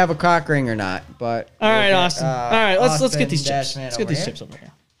if I have a cock ring or not. But All right, okay, Austin. All right, let's get these chips. Dashman Let's get over these here. chips over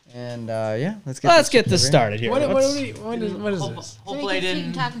here. And yeah, let's get. Let's these get chips this over started here. What Let's- is this? Hopefully I So you can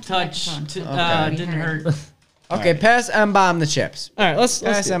didn't talk into the touch. microphone. Okay. Didn't hurt. here. Okay, pass M-bomb the chips. All right, let's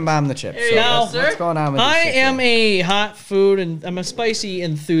Pass do it. M-bomb the chips. Here So you Now- go, what's sir. going on with I this am a hot food and I'm a spicy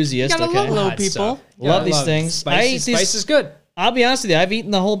enthusiast. Gotta Okay, love little Hot people. stuff. Love Gotta these things. Spice, I eat these- spice is good. I'll be honest with you. I've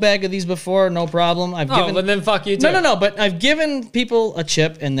eaten the whole bag of these before, no problem. I've Oh, given. but then fuck you too. No. But I've given people a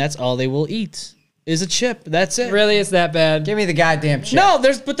chip, and that's all they will eat is a chip. That's it. Really, it's that bad? Give me the goddamn chip. No,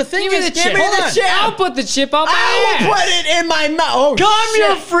 there's. But the thing Give me is, the chip. hold on. I'll put the chip up my I will ass. put it in my mouth. Oh, Calm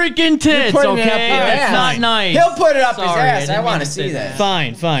your freaking tits, putting it up okay? your That's ass. not nice. He'll put it up Sorry, his I ass. didn't I mean want to to say see that.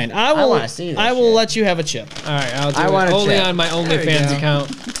 Fine. I will. wanna see this I will shit. let you have a chip. All right, I'll do I it. want a Only chip. on my There we OnlyFans go.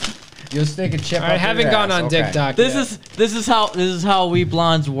 account. You'll stick a chip. All right, up haven't your gone ass. on Okay. TikTok. This is how we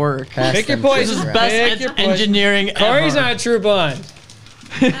blondes work. Pass Pick your them poison. chips This is around. best Pick your poison. engineering Corey's ever. not a true blonde.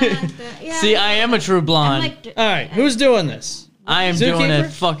 See, I am a true blonde. All right, who's doing this? I am doing Zookeeper?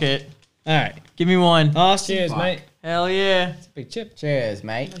 it. Fuck it. All right, Give me one. Austin. Cheers, mate. Hell yeah. It's a big chip. Cheers,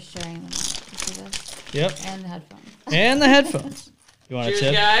 mate. We're sharing them. You see this? Yep. And the headphones. And the headphones. You want a Cheers,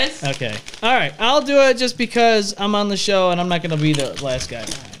 chip? guys. Okay. All right. I'll do it just because I'm on the show and I'm not gonna be the last guy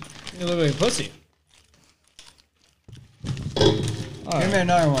behind. You look like a pussy. Give me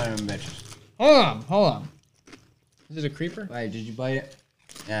another one of them bitches. Hold on. Is it a creeper? Wait, did you bite it?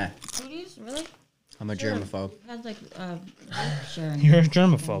 Yeah. Cooties? Really? I'm a germaphobe. Had like sharing. You're a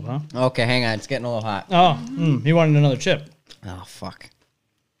germaphobe, huh? Okay, hang on. It's getting a little hot. Oh, he wanted another chip. Oh, fuck.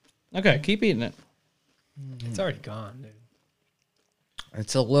 Okay, keep eating it. It's already gone, dude.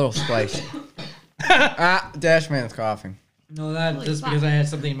 It's a little spicy. Dashman's coughing. No, that just because I had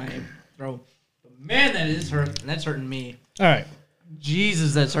something in my throat. But man, that is hurting. That's hurting me. All right.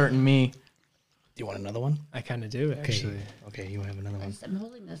 Jesus, that's hurting me. Do you want another one? I kind of do, actually. Okay, you have another one. I'm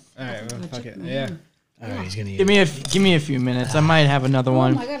holding this. All right, well, That's fuck a it. chip. Yeah. All right, he's gonna eat. Give me a few minutes. I might have another Oh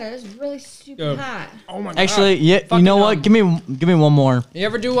one. my god, it is really super Go. hot. Oh my god. Actually, yeah. You Fucking, know what? Give me one more. You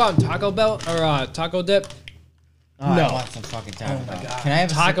ever do Taco Bell or Taco Dip? Oh, No. I want some fucking Taco Bell. Can I have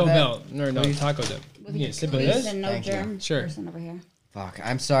a sip Taco of that? Bell. No, Taco Dip. You need a sip of Please, this? and no Thank you. germ Sure. person over here. Fuck,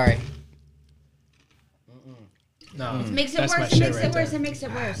 I'm sorry. No. Makes it That's my worse. It shit makes right it worse. there. It makes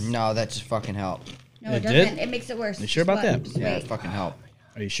it worse. No, that just fucking helped. No, It it did? doesn't. It makes it worse. You sure about that? Just Yeah, wait. it fucking helped.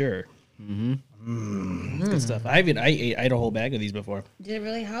 Are you sure? Mm-hmm. Good stuff. I ate a whole bag of these before. Did it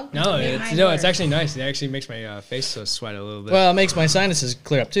really help? No, It made it's mine it's worse. actually nice. It actually makes my face sweat a little bit. Well, it makes my sinuses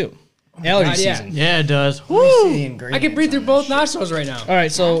clear up too. Allergy God, yeah. season. Yeah, it does. I can breathe through both nostrils right now. All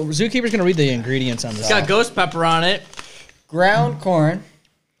right, so Zookeeper's gonna read the ingredients on this. It's got ghost pepper on it. Ground corn,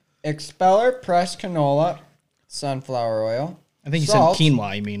 expeller pressed canola, sunflower oil. I think you salt. said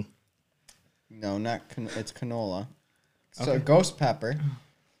quinoa. You mean? No, not it's canola. So ghost pepper,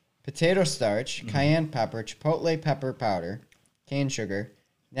 potato starch, cayenne pepper, chipotle pepper powder, cane sugar,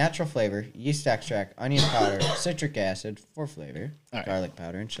 natural flavor, yeast extract, onion powder, citric acid for flavor, right. garlic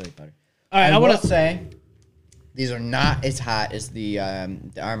powder, and chili powder. All right, I I will want to. say these are not as hot as the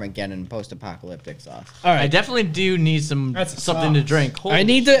Armageddon post-apocalyptic sauce. All I right, definitely do need some That's a something to sauce. drink. I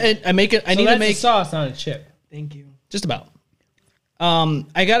need to. I make it. I So need to that's make a sauce, not a chip. Thank you. just about.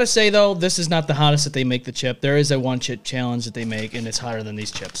 I gotta say though, this is not the hottest that they make the chip. There is a 1 chip challenge that they make, and it's hotter than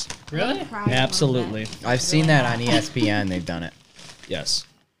these chips. Really? Absolutely. I've seen that on ESPN. They've done it. Yes.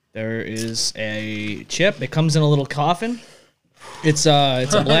 There is a chip. It comes in a little coffin. It's a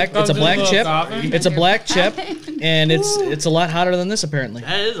black chip. It's a black chip, and it's a lot hotter than this apparently.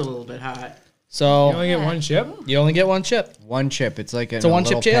 That is a little bit hot. So You only get 1 chip? you only get 1 chip. 1 chip. It's like a 1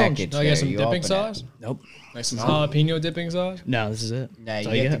 chip challenge. Package Do I get some You dipping open it. sauce? Nope. Like some jalapeno dipping sauce? No, this is it. Nah, That's you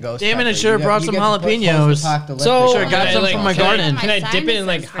all get you the get. ghost Damn it, I pepper. should've You brought get some to put jalapenos. post-apocalyptic So- Sure, got some from my garden. Can I dip it in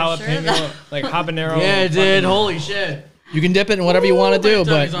like For sure, jalapeno, like habanero? Yeah, dude. Holy shit. You can dip it in whatever you want to do, my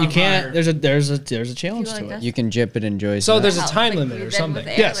but tongue's you on can't. fire. There's a challenge You to like it. this? You can dip it in Joy's. So there's a Wow, time like limit or breathe in something. with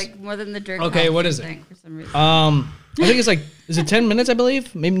air, Yes. Like more than the jerk. Okay, off what or is it? something For some reason. I think it's like, is it 10 minutes? I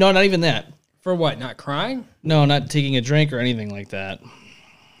believe. Maybe no, not even that. For what? Not crying? No, not taking a drink or anything like that.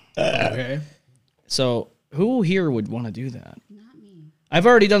 Okay. So who here would want to do that? Not me. I've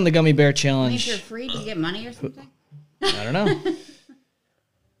already done the gummy bear I mean, if challenge. you're free, do you get money or something? I don't know.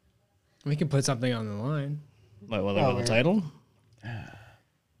 We can put something on the line. What the title?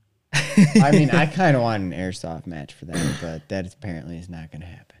 I mean, I kind of want an airsoft match for that, but that apparently is not going to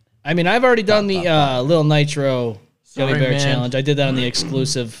happen. I mean, I've already done the Little Nitro gummy Sorry, bear man. challenge. I did that on the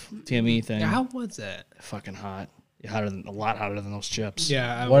exclusive TME thing. How was that? Fucking hot. A lot hotter than those chips.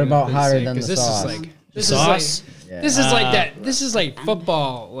 Yeah. What about hotter than the sauce? This Sauce? is like this is like that. This is like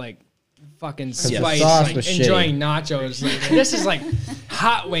football, like fucking spice, sauce like was enjoying nachos. Like, this is like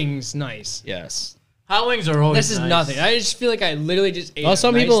hot wings, nice. Yes. Hot wings are always This is nice. nothing. I just feel like I literally just ate. Well, a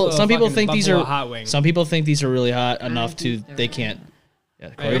some nice people little fucking think these buffalo are hot wings. Some people think these are really hot enough to they can't. Yeah,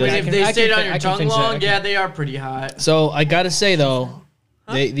 Corey I mean, doesn't- If can- they I stayed can on fin- your I can tongue finish that. I long, can- yeah, they are pretty hot. So I gotta say though,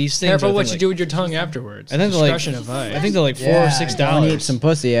 these things. Careful I what think you like- do with your tongue afterwards. I think they're like. Discretion advised. I think they're like $4 or Don't $6. eat some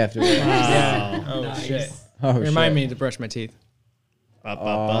pussy afterwards. Wow. Oh Nice. shit! Oh, Remind shit. me to brush my teeth. Oh,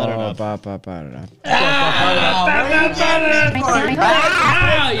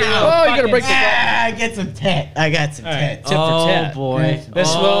 Oh, you gotta break the. I get some tit. I got some tit. Tip for tat. boy. This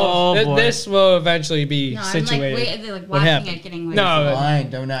Oh, will boy. this will eventually be No, I'm like, situated. wait, they're like What watching happened? it getting like. No, Line,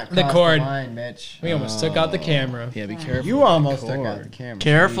 do not cross The cord. line, bitch. we almost took out the camera. Yeah, be careful. You almost took out the camera.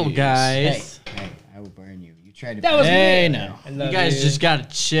 Careful, Jeez. guys. Hey, I will burn you. You tried to. That was Hey, me. no. I You love guys just gotta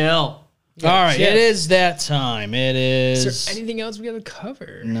chill. All right, Yes. it is that time. It Is is. there anything else we gotta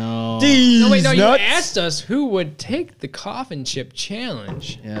cover? No. No, wait, no. You nuts. asked us who would take the coffin chip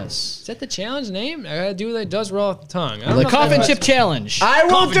challenge. Yes. Is that the challenge name? I gotta do that. It does roll off the tongue. I don't The know if coffin that's- chip challenge. I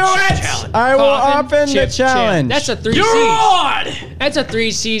will do it. I will Coffin open the chip challenge. That's a 3 You're C's. on! That's a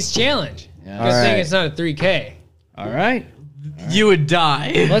 3 C's challenge. Yeah. Good thing Alright. it's not a 3K. All right. You would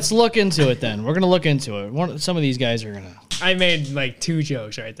die. Let's look into it then. We're gonna look into it. Some of these guys are gonna. I made like 2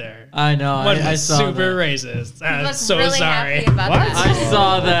 jokes right there. I know. One I was saw super that. racist. He I'm looks so really sorry. happy about that. I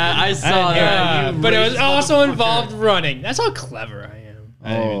saw that. I saw that. You But it was racist also motherfucker. involved running. That's how clever I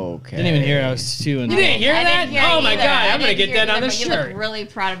am. Okay. Didn't even hear I was too. You didn't hear I that? didn't hear Oh it my either. god! I I'm gonna didn't get hear that it on the either, but you shirt. look really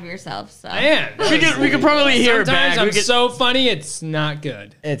proud of yourself. So. I am. We could probably hear it Sometimes back. I'm We could, so funny, it's not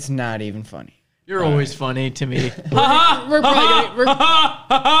good. It's not even funny. you're always funny to me. We're probably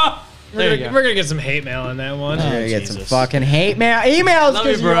There you go. we're gonna get some hate mail on that one. We're gonna get some Jesus. fucking hate mail emails Love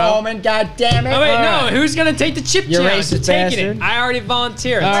you, because you're bro. Roman. God damn it! Oh wait, Alright. no! Who's gonna take the chip You challenge? racist Who's taking bastard. it? I already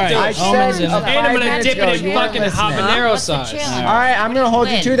volunteered. All Let's right. do I it. Almonds said in. a And I'm 5 gonna minutes dip ago, it in you weren't fucking listening. habanero What's the sauce. challenge? All right, I'm gonna hold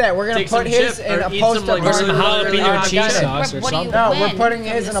you Win. to that. We're gonna Take put some his chip in or a eat some, like, Or some Or jalapeno cheese post. sauce or What do you something. No, we're win putting from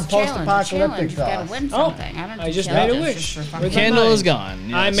his in a this challenge? post-apocalyptic Challenge. You gotta sauce. win Oh, something. I don't I do just made a challenges wish. just for With fun. my Candle mind. is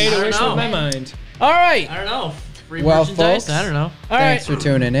gone. I yes. made a I wish don't with my know. mind. All right. I don't know. Free Well, merchandise? folks, I don't know. All Thanks right. for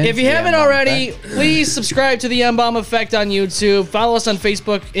tuning in. If you to the haven't M-Bomb already, Effect. please subscribe to the M-Bomb Effect on YouTube. Follow us on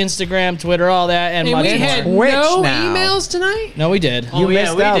Facebook, Instagram, Twitter, all that, and And much we more. had Twitch no now. emails tonight? No, we did. Oh, yeah,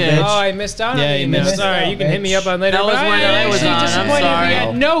 missed we out, did. bitch. Oh, I missed out Yeah, on you emails. missed Sorry, out, you can hit me bitch. up on later. That was but when I'm I was actually on. I'm disappointed sorry. we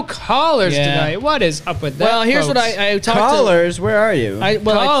had no callers Yeah. tonight. What is up with that? Well, here's what folks? I talked Callers, where are you? to. I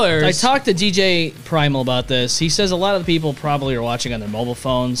Callers. talked to DJ Primal about this. He says a lot of the people probably are watching on their mobile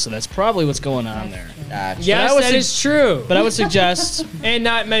phones, so that's probably what's going on there. Gotcha. Yes, I would that sug- is true. But I would suggest And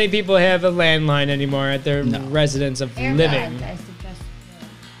not many people have a landline anymore at their residence of living. I suggest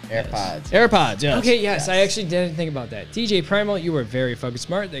AirPods. AirPods. Yes. Okay, yes, I actually didn't think about that. DJ Primal, you were very fucking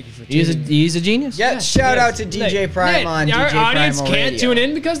smart. Thank you for He's tuning in. he's a genius. Yeah, shout out to DJ Nick, Prime on our DJ audience Primal can't Radio. tune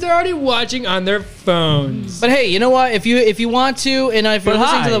in because they're already watching on their phones. But hey, you know what? If you want to, and if you're But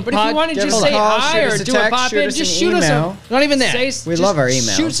listening hi. to the But if you want to give just us a say call, hi shoot or us a do a text, pop shoot in, us just an shoot us email. a not even that. We just love our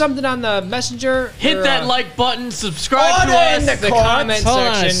emails. Shoot something on the messenger. Hit or, that like button, subscribe to Order us. in the the comment Hold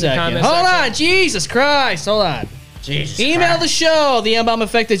on section. a second. comment Hold section. on. Jesus Christ. Hold on. Jesus Email the show,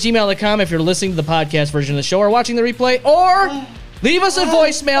 thembombeffect@gmail.com if you're listening to the podcast version of the show or watching the replay, or Leave us a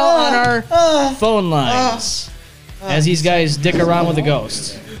voicemail on our phone lines as these guys dick around with the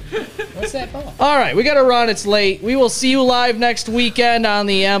ghosts. What's that ball? All right, we got to run. It's late. We will see you live next weekend on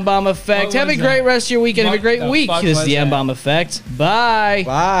the M-Bomb Effect. What Have a was great that? rest of your weekend. Have a What great the week. fuck This is was the that? M-Bomb Effect. Bye.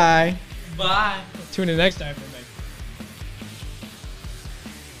 Bye. Bye. Tune in next time for me.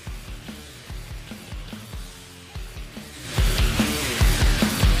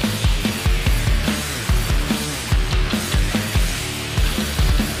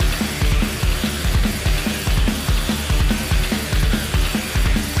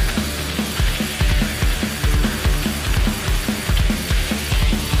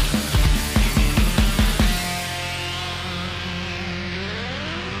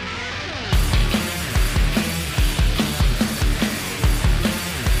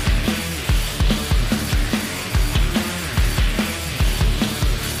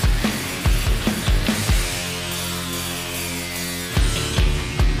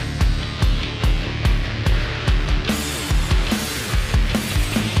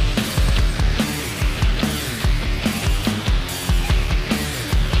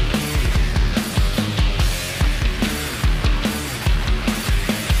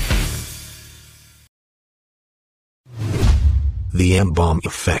 The M-Bomb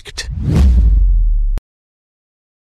Effect.